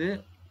அதாவது வந்து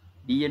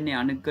டிஎன்ஏ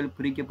அணுக்கள்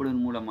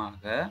பிரிக்கப்படுவதன்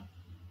மூலமாக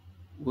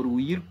ஒரு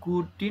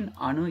உயிர்கூட்டின்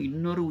அணு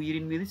இன்னொரு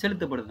உயிரின் மீது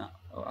செலுத்தப்படுதான்.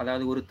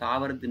 அதாவது ஒரு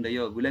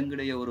தாவரத்தின்றையோ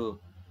விலங்குடையோ ஒரு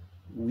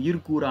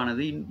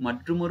உயிர்கூறானது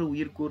மற்றொரு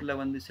உயிர்கூறில்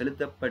வந்து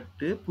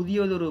செலுத்தப்பட்டு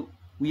புதியதொரு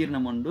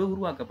உயிரினம் ஒன்று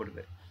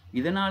உருவாக்கப்படுது.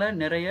 இதனால்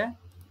நிறைய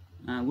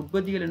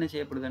உற்பத்திகள் என்ன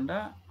செய்யப்படுதுன்றா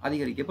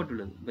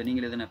அதிகரிக்கப்பட்டுள்ளது. இப்போ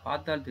நீங்கள் இதனை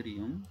பார்த்தால்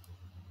தெரியும்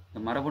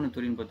இந்த மரபணு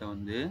தொழில்நுட்பத்தை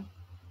வந்து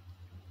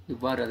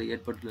இவ்வாறு அது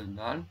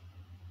ஏற்பட்டுள்ளதால்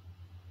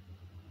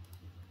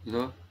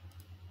இதோ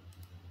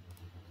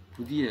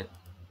புதிய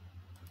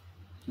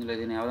நீங்கள்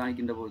இதனை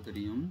அவதானிக்கின்ற போது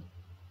தெரியும்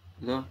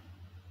இதோ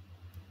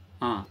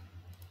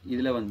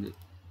இதில் வந்து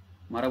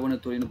மரபணு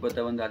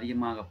தொழில்நுட்பத்தை வந்து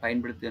அதிகமாக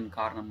பயன்படுத்துவதன்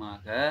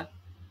காரணமாக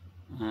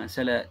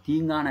சில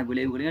தீங்கான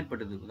விளைவுகளும்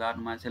ஏற்பட்டது.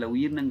 உதாரணமாக சில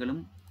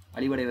உயிரினங்களும்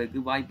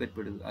அழிவடைவதற்கு வாய்ப்பு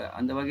ஏற்படுது.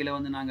 அந்த வகையில்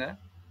வந்து நாங்கள்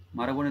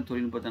மரபணு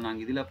தொழில்நுட்பத்தை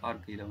நாங்கள் இதில்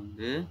பார்க்கையில்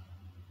வந்து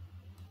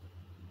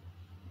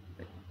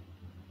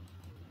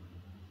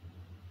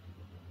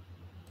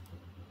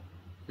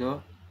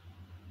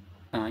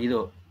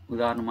இதோ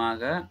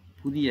உதாரணமாக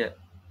புதிய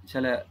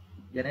சில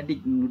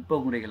ஜெனட்டிக் நுட்ப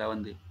முறைகளை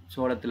வந்து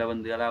சோளத்தில்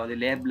வந்து அதாவது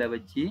லேபில்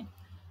வச்சு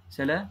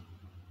சில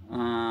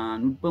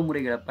நுட்ப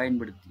முறைகளை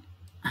பயன்படுத்தி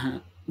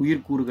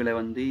உயிர்கூறுகளை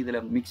வந்து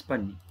இதில் மிக்ஸ்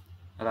பண்ணி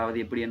அதாவது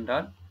எப்படி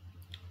என்றால்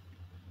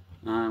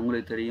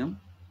உங்களுக்கு தெரியும்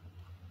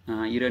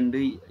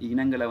 2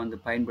 இனங்களை வந்து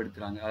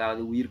பயன்படுத்துகிறாங்க.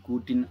 அதாவது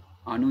உயிர்கூட்டின்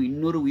அணு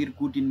இன்னொரு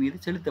உயிர்கூட்டின் மீது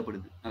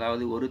செலுத்தப்படுது.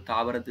 அதாவது ஒரு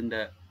தாவரத்தின்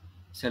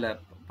சில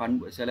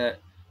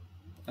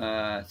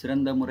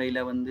சிறந்த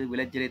முறையில் வந்து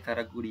விளைச்சலை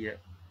தரக்கூடிய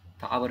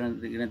தாவர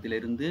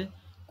இனத்திலிருந்து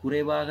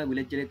குறைவாக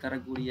விளைச்சலை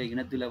தரக்கூடிய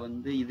இனத்தில்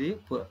வந்து இது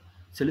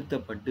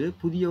செலுத்தப்பட்டு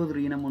புதிய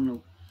ஒரு இனம் ஒன்று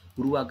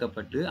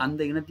உருவாக்கப்பட்டு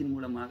அந்த இனத்தின்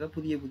மூலமாக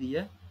புதிய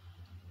புதிய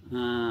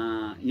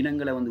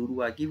இனங்களை வந்து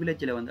உருவாக்கி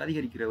விளைச்சலை வந்து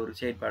அதிகரிக்கிற ஒரு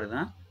செயற்பாடு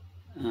தான்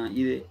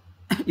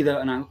இதை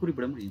நாங்கள்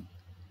குறிப்பிட முடியும்.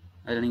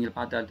 அதில் நீங்கள்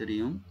பார்த்தால்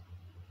தெரியும்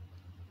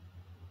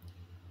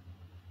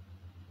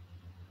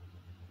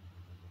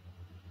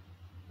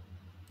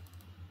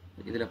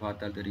இதில்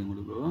பார்த்தால் தெரியும்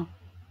உங்களுக்கு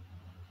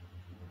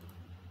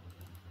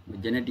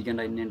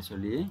ஜெனட்டிக்னா என்னன்னு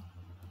சொல்லி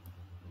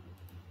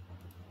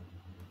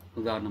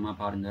உதாரணமாக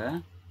பாருங்கள்.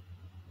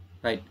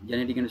 ரைட்,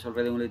 ஜெனட்டிக்னு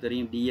சொல்கிறது உங்களுக்கு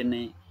தெரியும்.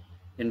 டிஎன்ஏ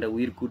என்ற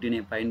உயிர்கூட்டினை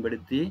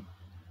பயன்படுத்தி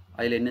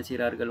அதில் என்ன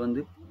செய்கிறார்கள்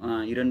வந்து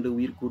 2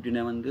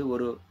 உயிர்கூட்டினை வந்து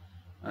ஒரு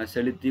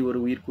செலுத்தி ஒரு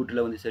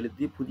உயிர்கூட்டில் வந்து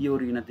செலுத்தி புதிய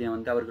ஒரு இனத்தை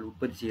வந்து அவர்கள்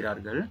உற்பத்தி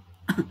செய்கிறார்கள்.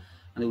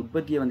 அந்த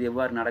உற்பத்தியை வந்து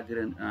எவ்வாறு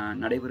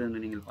நடைபெறும்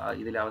நீங்கள்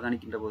இதில்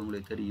அவதானிக்கின்ற போது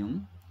உங்களுக்கு தெரியும்.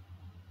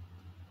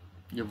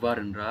 எவ்வாறு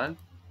என்றால்,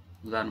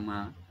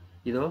 உதாரணமாக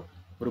இதோ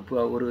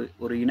ஒரு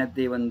ஒரு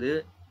இனத்தை வந்து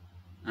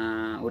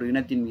ஒரு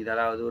இனத்தின் மீது,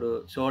 அதாவது ஒரு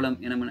சோளம்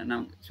என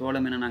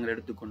நாங்கள்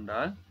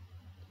எடுத்துக்கொண்டால்,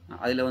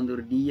 அதில் வந்து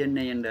ஒரு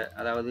டிஎன்ஏ என்ற,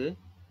 அதாவது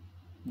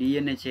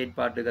டிஎன்ஏ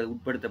செயற்பாட்டுக்கு அது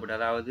உட்படுத்தப்பட்டு,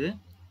 அதாவது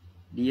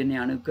டிஎன்ஏ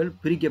அணுக்கள்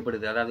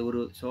பிரிக்கப்படுது. அதாவது ஒரு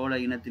சோள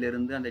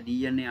இனத்திலிருந்து அந்த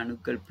டிஎன்ஏ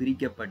அணுக்கள்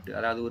பிரிக்கப்பட்டு,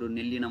 அதாவது ஒரு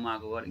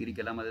நெல்லினமாக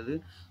இருக்கலாம், அதாவது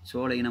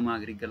சோள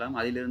இனமாக இருக்கலாம்,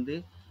 அதிலிருந்து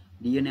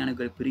டிஎன்ஏ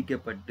அணுக்கள்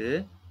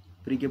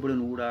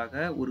பிரிக்கப்படும் ஊடாக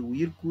ஒரு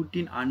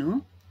உயிர்கூட்டின் அணு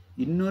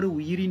இன்னொரு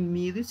உயிரின்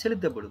மீது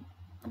செலுத்தப்படும்.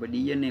 அப்போ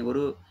டிஎன்ஏ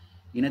ஒரு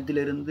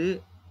இனத்திலிருந்து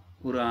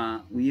ஒரு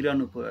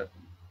உயிரணு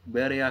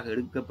வேறையாக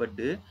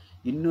எடுக்கப்பட்டு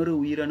இன்னொரு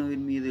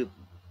உயிரணுவின் மீது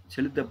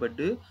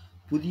செலுத்தப்பட்டு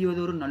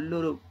புதியதொரு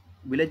நல்லொரு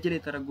விளைச்சலை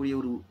தரக்கூடிய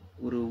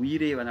ஒரு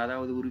உயிரை வந்து,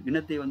 அதாவது ஒரு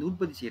இனத்தை வந்து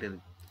உற்பத்தி செய்கிறது.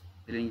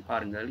 இதில் நீங்கள்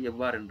பாருங்கள்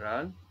எவ்வாறு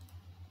என்றால்,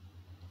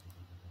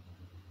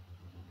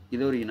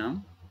 இது ஒரு இனம்.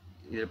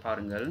 இதில்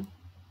பாருங்கள்,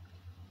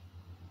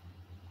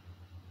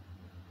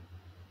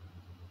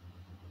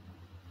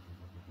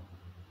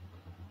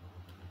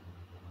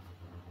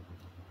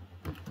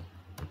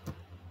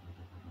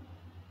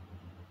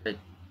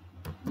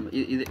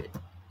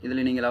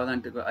 இதில் நீங்கள்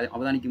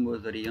அவதானிக்கும் போது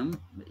தெரியும்.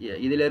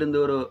 இதிலிருந்து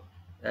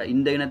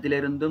இந்த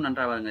இனத்திலிருந்தும்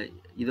நன்றாக,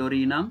 இது ஒரு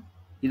இனம்,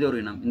 இது ஒரு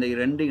இனம். இந்த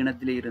 2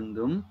 இனத்திலே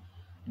இருந்தும்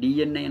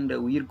டிஎன்ஏ என்ற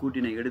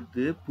உயிர்கூட்டினை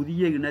எடுத்து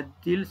புதிய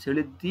இனத்தில்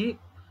செலுத்தி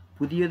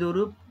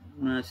புதியதொரு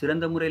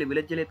சிறந்த முறையில்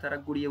விளைச்சலை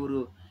தரக்கூடிய ஒரு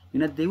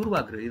இனத்தை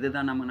உருவாக்குறது.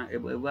 இதுதான் நம்ம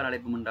எவ்வாறு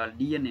அழைப்போம் என்றால்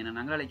டிஎன்ஏ என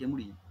நாங்கள் அழைக்க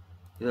முடியும்.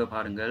 இதோ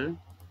பாருங்கள்,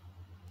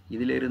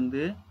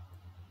 இதிலிருந்து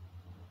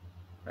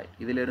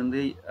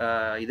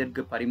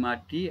இதற்கு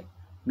பரிமாற்றி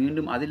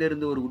மீண்டும்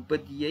அதிலிருந்து ஒரு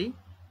உற்பத்தியை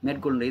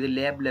மேற்கொள்கின்ற, இது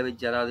லேபில்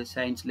வச்சு, அதாவது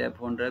சயின்ஸ் லேப்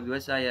போன்ற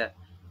விவசாய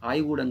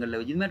ஆய்வூடங்களில்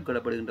வச்சு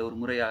மேற்கொள்ளப்படுகின்ற ஒரு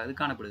முறையாக அது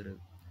காணப்படுகிறது.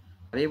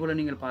 அதே போல்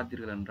நீங்கள்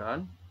பார்த்தீர்கள்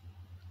என்றால்,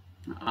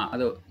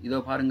 இதோ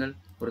பாருங்கள்,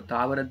 ஒரு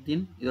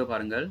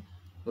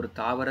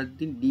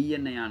தாவரத்தின்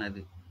டிஎன்ஏ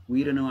ஆனது,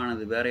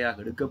 உயிரணுவானது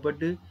வேறையாக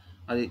எடுக்கப்பட்டு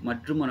அது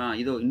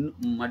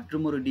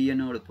மற்றும் ஒரு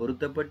டிஎன்ஏவோடு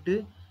பொருத்தப்பட்டு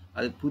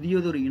அது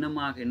புதியதொரு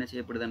இனமாக என்ன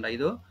செய்யப்படுது என்றால்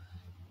இதோ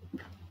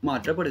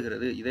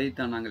மாற்றப்படுகிறது.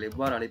 இதைத்தான் நாங்கள்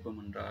எவ்வாறு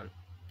அழைப்போம் என்றால்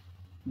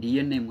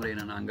டிஎன்ஏ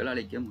முறையினை நாங்கள்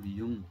அழைக்க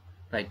முடியும்.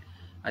 ரைட்.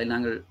 அதில்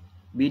நாங்கள்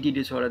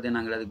பிடிடி சோளத்தை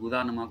நாங்கள் அதுக்கு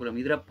உதாரணமாக கொள்ளும்.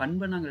 இதில்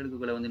பண்பை நாங்கள்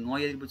எடுக்கக்குள்ள வந்து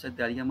நோய் எதிர்ப்பு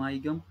சக்தி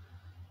அதிகமாகிக்கும்.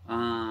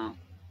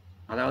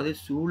 அதாவது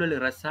சூழல்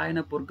ரசாயன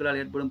பொருட்களால்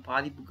ஏற்படும்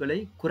பாதிப்புகளை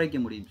குறைக்க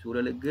முடியும்.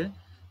 சூழலுக்கு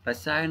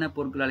ரசாயன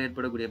பொருட்களால்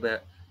ஏற்படக்கூடிய,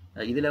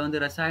 இதில் வந்து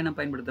ரசாயனம்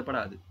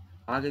பயன்படுத்தப்படாது.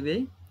 ஆகவே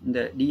இந்த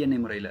டிஎன்ஏ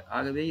முறையில்,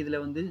 ஆகவே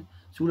இதில் வந்து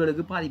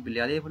சூழலுக்கு பாதிப்பு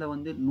இல்லை. அதே போல்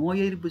வந்து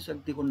நோய் எதிர்ப்பு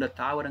சக்தி கொண்ட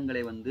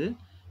தாவரங்களை வந்து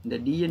இந்த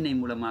டிஎன்ஏ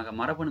மூலமாக,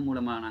 மரபணு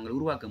மூலமாக நாங்கள்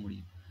உருவாக்க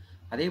முடியும்.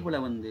 அதே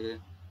போல் வந்து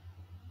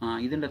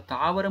இதன்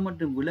தாவர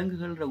மற்றும்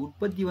விலங்குகள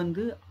உற்பத்தி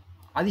வந்து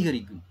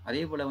அதிகரிக்கும்.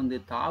 அதே போல் வந்து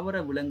தாவர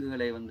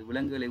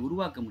விலங்குகளை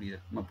உருவாக்க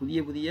முடியாது. நம்ம புதிய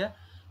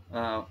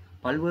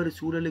பல்வேறு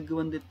சூழலுக்கு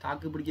வந்து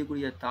தாக்கு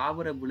பிடிக்கக்கூடிய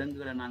தாவர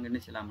விலங்குகளை நாங்கள் என்ன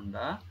செய்யலாம்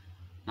என்றால்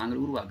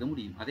நாங்கள் உருவாக்க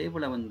முடியும். அதே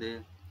போல் வந்து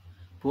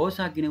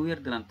போசாக்கினை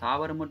உயர்த்தலாம்.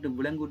 தாவரம் மற்றும்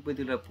விலங்கு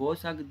உற்பத்தியில்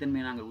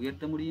போசாக்குத்தன்மையை நாங்கள்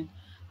உயர்த்த முடியும்.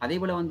 அதே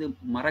போல் வந்து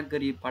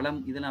மரக்கறி, பழம்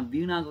இதெல்லாம்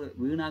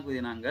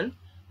வீணாகுவதை நாங்கள்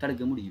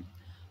தடுக்க முடியும்.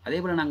 அதே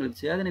போல் நாங்கள்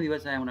சேதன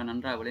விவசாயம்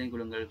நன்றாக விளங்கிக்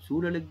கொள்ளுங்கள்.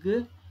 சூழலுக்கு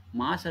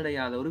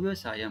மாசடையாத ஒரு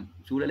விவசாயம்,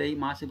 சூழலை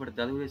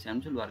மாசுபடுத்தாத ஒரு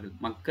விவசாயம் சொல்வார்கள்.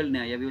 மக்கள்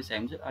நேய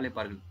விவசாயம்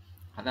அழைப்பார்கள்.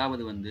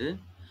 அதாவது வந்து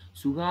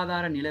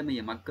சுகாதார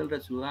நிலைமையை, மக்களோட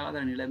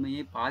சுகாதார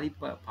நிலைமையை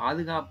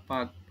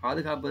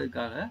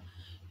பாதுகாப்பதற்காக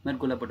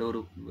மேற்கொள்ளப்பட்ட ஒரு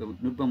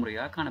நுட்ப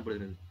முறையாக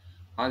காணப்படுகிறது.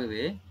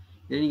 ஆகவே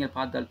இதை நீங்கள்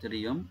பார்த்தால்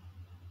தெரியும்.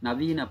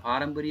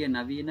 பாரம்பரிய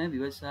நவீன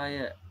விவசாய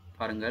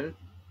பாருங்கள்,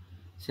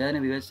 சேதன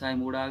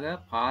விவசாயம் ஊடாக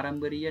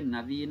பாரம்பரிய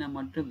நவீன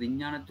மற்றும்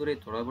விஞ்ஞானத்துறை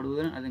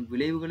தொடர்படுவதுடன் அதன்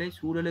விளைவுகளை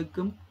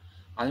சூழலுக்கும்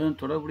அதனுடன்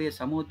தொடர்புடைய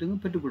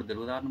சமூகத்துக்கும் பெற்றுக்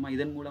கொடுத்தல். உதாரணமாக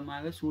இதன்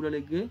மூலமாக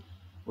சூழலுக்கு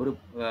ஒரு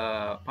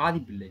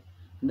பாதிப்பில்லை.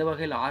 இந்த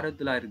வகையில்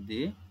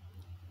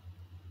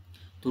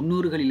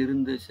 1990களில்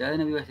இருந்து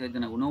சேதன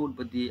விவசாயத்தின உணவு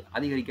உற்பத்தி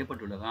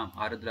அதிகரிக்கப்பட்டுள்ளதாம்.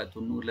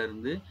 1990ல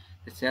இருந்து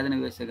சேதன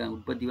விவசாய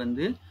உற்பத்தி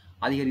வந்து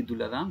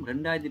அதிகரித்துள்ளதாம்.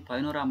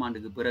 2011ஆம்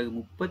ஆண்டுக்கு பிறகு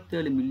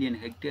 37 மில்லியன்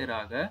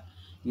ஹெக்டேராக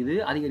இது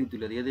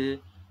அதிகரித்துள்ளது. எது?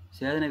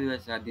 சேதன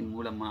விவசாயத்தின்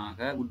மூலமாக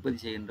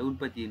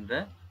உற்பத்திகின்ற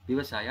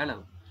விவசாய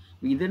அளவு.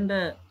 இதன்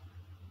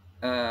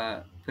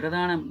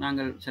பிரதான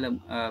நாங்கள் சில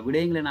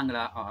விடயங்களை நாங்கள்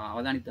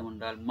அவதானித்தோம்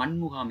என்றால்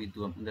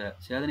மண்முகாமித்துவம். இந்த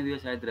சேதன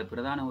விவசாயத்தில்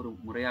பிரதான ஒரு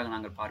முறையாக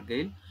நாங்கள்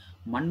பார்க்கையில்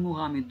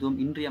மண்முகாமித்துவம்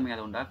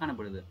இன்றியமையாத ஒன்றாக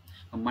காணப்படுது.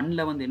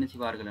 மண்ணில் வந்து என்ன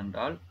செய்வார்கள்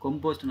என்றால்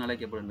கொம்போஸ்ட்னு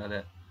அழைக்கப்படுகின்றத.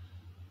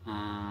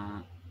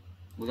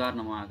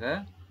 உதாரணமாக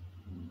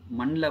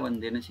மண்ணில்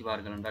வந்து என்ன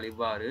செய்வார்கள் என்றால்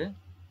இவ்வாறு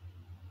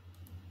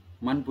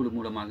மண்புழு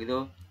மூலமாக இதோ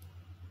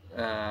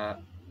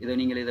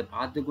நீங்கள் இதை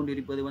பார்த்து கொண்டு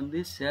இருப்பது வந்து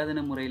சேதன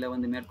முறையில்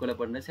வந்து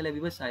மேற்கொள்ளப்படுற சில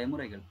விவசாய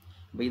முறைகள்.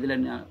 இப்போ இதில்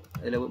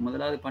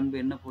முதலாவது பண்பு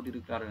என்ன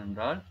போட்டிருக்கிறார்கள்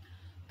என்றால்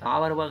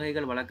தாவர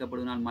வகைகள்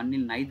வளர்க்கப்படுவதால்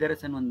மண்ணில்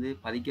நைதரசன் வந்து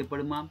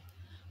பதிக்கப்படுமாம்.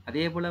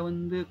 அதே போல்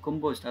வந்து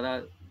கொம்போஸ்ட்,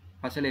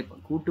 அதாவது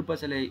கூட்டு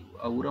பசலை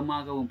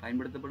உரமாகவும்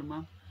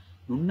பயன்படுத்தப்படுமாம்.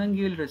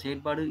 நுண்ணங்கிகளோட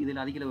செயற்பாடு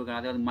இதில் அதிக அளவு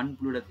அதாவது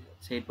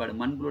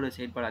மண்புழுவோட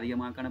செயற்பாடு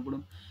அதிகமாக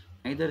காணப்படும்.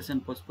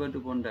 நைட்ரசன், பொஸ்பேட்டு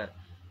போன்ற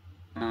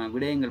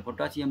விடயங்கள்,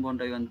 பொட்டாசியம்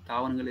போன்றவை வந்து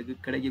தாவரங்களுக்கு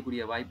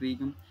கிடைக்கக்கூடிய வாய்ப்பு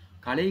இருக்கும்.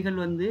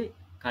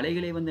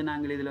 களைகளை வந்து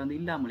நாங்கள் இதில் வந்து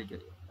இல்லாமலிக்க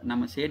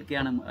நம்ம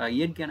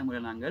இயற்கையான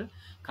முறையில் நாங்கள்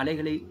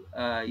களைகளை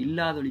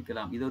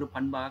இல்லாதொழிக்கலாம். இது ஒரு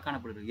பண்பாக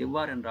காணப்படுகிறது.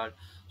 எவ்வாறு என்றால்,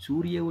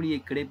 சூரிய ஒளியை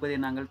கிடைப்பதை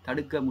நாங்கள்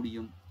தடுக்க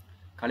முடியும்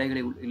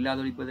களைகளை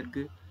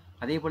இல்லாதொழிப்பதற்கு.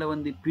 அதே போல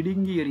வந்து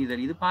பிடுங்கி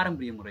எறிதல், இது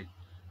பாரம்பரிய முறை.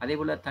 அதே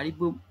போல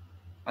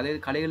அதாவது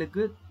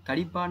களைகளுக்கு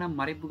தடிப்பான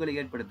மறைப்புகளை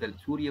ஏற்படுத்தல்,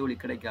 சூரிய ஒளி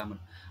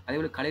கிடைக்காமல். அதே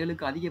போல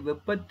களைகளுக்கு அதிக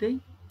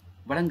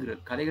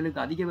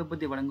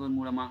வெப்பத்தை வழங்குவதன்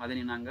மூலமாக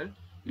அதனை நாங்கள்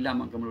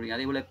இல்லாமக்க முடியும்.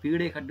 அதே போல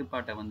பீடை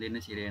கட்டுப்பாட்டை வந்து என்ன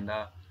செய்யறேன்டா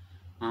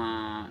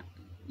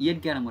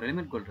இயற்கையான முறையில்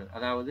மேற்கொள்றது.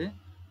 அதாவது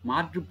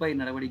மாற்றுப்பயிர்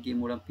நடவடிக்கை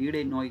மூலம்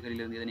பீடை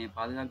நோய்களிலிருந்து இதனை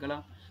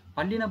பாதுகாக்கலாம்.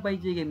 பல்லின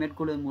பயிற்சியை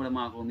மேற்கொள்வதன்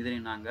மூலமாகவும் இதனை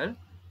நாங்கள்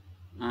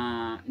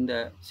இந்த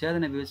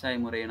சேதன விவசாய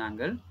முறையை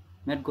நாங்கள்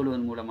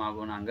மேற்கொள்வதன்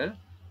மூலமாகவும் நாங்கள்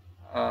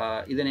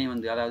இதனை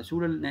வந்து அதாவது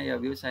சூழல் நேய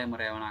விவசாய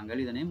முறையாக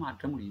நாங்கள் இதனை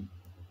மாற்ற முடியும்.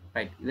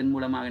 ரைட். இதன்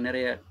மூலமாக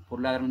நிறைய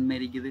பொருளாதார நன்மை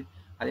இருக்குது.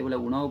 அதே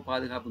போல் உணவு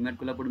பாதுகாப்பு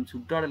மேற்கொள்ளப்படும்.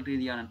 சுற்றாடல்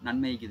ரீதியான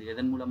நன்மை இருக்குது.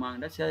 எதன்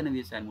மூலமாக? சேதன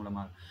விவசாயம்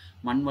மூலமாக.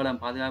 மண்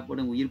வளம்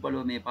பாதுகாக்கப்படும், உயிர்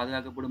பல்வமை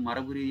பாதுகாக்கப்படும்,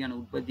 மரபு ரீதியான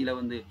உற்பத்தியில்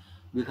வந்து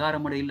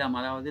விகாரமடை இல்லாமல்,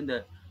 அதாவது இந்த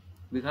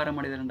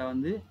விகாரமடைதல்ண்டா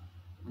வந்து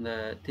அந்த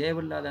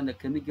தேவையில்லாத அந்த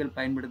கெமிக்கல்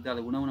பயன்படுத்தாத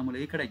உணவு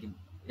நம்மளுக்கு கிடைக்கும்.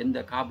 எந்த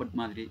காபட்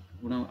மாதிரி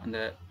உணவு, அந்த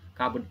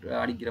காபட்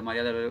அடிக்கிற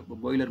மாதிரி, அதாவது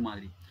பாய்லர்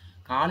மாதிரி.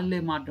 காலநிலை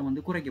மாற்றம்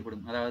வந்து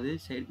குறைக்கப்படும். அதாவது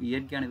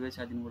இயற்கையான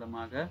விவசாயத்தின்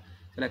மூலமாக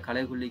சில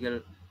களைக்கொல்லிகள்,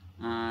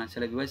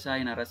 சில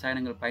விவசாய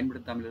ரசாயனங்கள்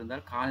பயன்படுத்தாமல்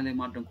இருந்தால் காலநிலை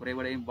மாற்றம்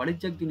குறைவடையும்.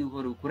 வலுச்சக்தி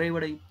நுகர்வு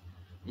குறைவடையும்.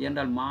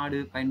 ஏனென்றால் மாடு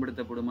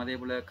பயன்படுத்தப்படும், அதே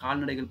போல்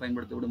கால்நடைகள்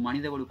பயன்படுத்தப்படும்,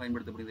 மனித வலு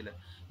பயன்படுத்தப்படும். இதில்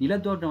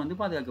நிலத்தோட்டம் வந்து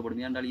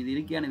பாதுகாக்கப்படும். ஏனென்றால் இது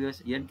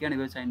இயற்கையான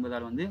விவசாயம்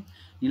என்பதால் வந்து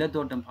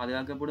நிலத்தோட்டம்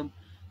பாதுகாக்கப்படும்.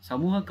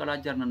 சமூக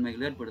கலாச்சார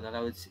நன்மைகள் ஏற்படுது.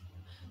 அதாவது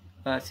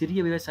சிறிய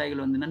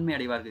விவசாயிகள் வந்து நன்மை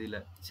அடைவார்கள்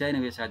இதில் சேதன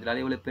விவசாயத்தில்.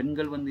 அதே போல்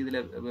பெண்கள் வந்து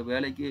இதில்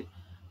வேலை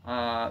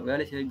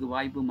செய்வதற்கு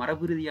வாய்ப்பு.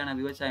 மரபு ரீதியான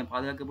விவசாயம்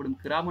பாதுகாக்கப்படும்.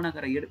 கிராம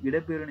நகர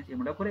இடப்பெயர்வு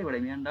செய்ய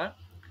குறைவடையும். ஏனென்றால்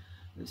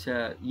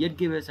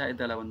இயற்கை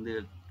விவசாயத்தால் வந்து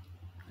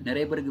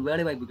நிறைய பேருக்கு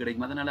வேலை வாய்ப்பு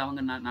கிடைக்கும். அதனால்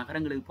அவங்க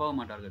நகரங்களுக்கு போக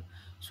மாட்டார்கள்.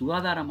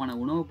 சுகாதாரமான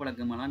உணவு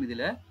பழக்கமெல்லாம்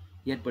இதில்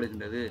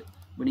ஏற்படுகின்றது.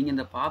 இப்போ நீங்கள்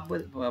இந்த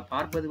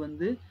பார்ப்பது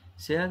வந்து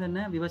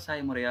சேதன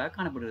விவசாய முறையாக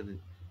காணப்படுகிறது.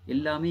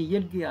 எல்லாமே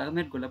இயற்கையாக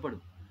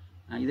மேற்கொள்ளப்படும்.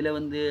 இதில்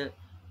வந்து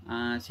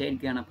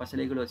செயற்கையான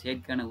பசலைகளோ,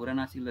 செயற்கையான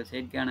உரநாசிகளோ,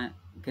 செயற்கையான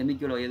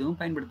கெமிக்கலோ எதுவும்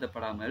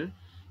பயன்படுத்தப்படாமல்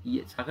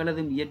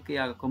சகலதும்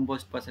இயற்கையாக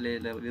கொம்போஸ்ட்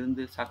பசலையில்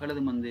இருந்து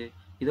சகலதும் வந்து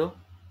இதோ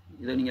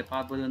நீங்கள்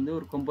பார்ப்பது வந்து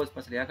ஒரு கொம்போஸ்ட்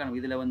பசலையாக காணும்.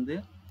 இதில் வந்து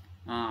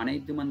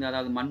அனைத்தும் வந்து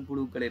அதாவது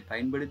மண்புழுக்களை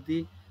பயன்படுத்தி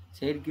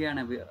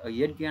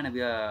இயற்கையான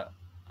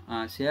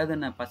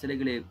சேதன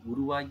பசலைகளை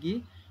உருவாக்கி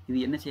இது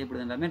என்ன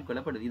செய்யப்படுது என்றால்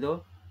மேற்கொள்ளப்படுது. இதோ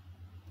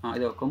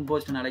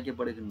கொம்போஸ்ட்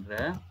அழைக்கப்படுகின்ற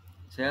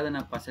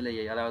சேதன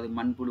பசலையை, அதாவது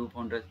மண்புழு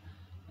போன்ற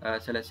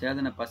சில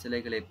சேதன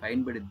பசலைகளை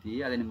பயன்படுத்தி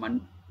அதனை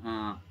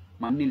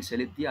மண்ணில்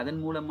செலுத்தி அதன்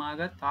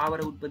மூலமாக தாவர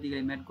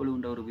உற்பத்திகளை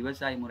மேற்கொள்கின்ற ஒரு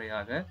விவசாய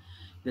முறையாக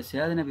இந்த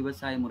சேதன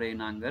விவசாய முறையை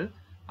நாங்கள்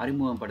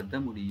அறிமுகப்படுத்த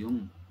முடியும்.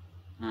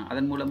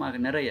 அதன் மூலமாக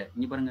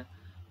இங்கே பாருங்க,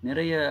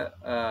 நிறைய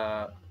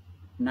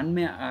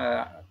நன்மை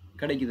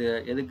கிடைக்குது.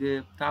 எதுக்கு?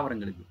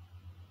 தாவரங்களுக்கு.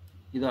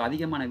 இதோ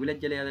அதிகமான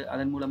விளைச்சலை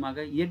அதன்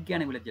மூலமாக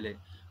இயற்கையான விளைச்சலை,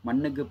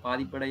 மண்ணுக்கு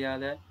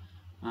பாதிப்படையாத,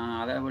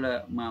 அதேபோல்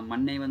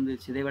மண்ணை வந்து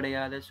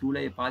சிதைவடையாத,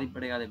 சூழலை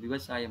பாதிப்படையாத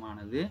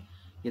விவசாயமானது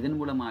எதன்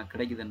மூலமாக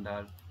கிடைக்குது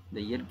என்றால்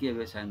இந்த இயற்கை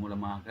விவசாயம்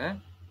மூலமாக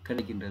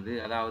கிடைக்கின்றது.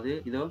 அதாவது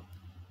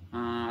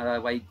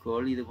அதாவது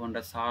வைக்கோல், இது போன்ற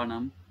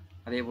சாணம்,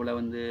 அதே போல்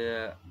வந்து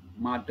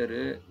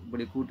மாட்டரு,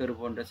 இப்படி கூட்டரு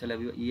போன்ற சில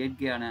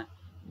இயற்கையான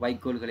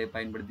வைக்கோல்களை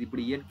பயன்படுத்தி,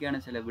 இப்படி இயற்கையான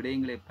சில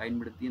விடயங்களை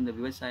பயன்படுத்தி இந்த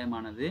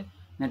விவசாயமானது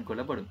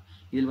மேற்கொள்ளப்படும்.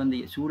 இதில் வந்து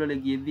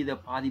சூழலுக்கு எவ்வித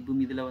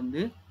பாதிப்பும் இதில்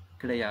வந்து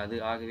கிடையாது.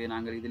 ஆகவே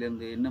நாங்கள்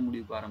இதிலிருந்து என்ன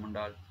முடிவு வரோம்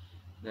என்றால்,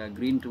 இந்த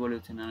கிரீன்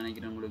ரிவல்யூஷன்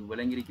நினைக்கிறேன் உங்களுக்கு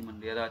விளங்கியிருக்கும்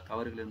என்று. ஏதாவது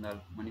தவறுகள் இருந்தால்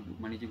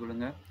மன்னிச்சு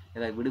கொள்ளுங்கள்.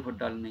 ஏதாவது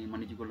விடுபட்டால் நீங்கள்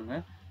மன்னிச்சு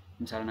கொள்ளுங்கள்.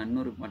 இன்ஷால்லா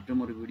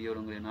மற்றொரு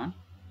வீடியோவில் உங்களை நான்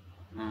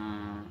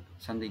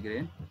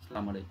சந்திக்கிறேன்.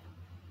 அஸ்ஸலாமு அலைக்கும்.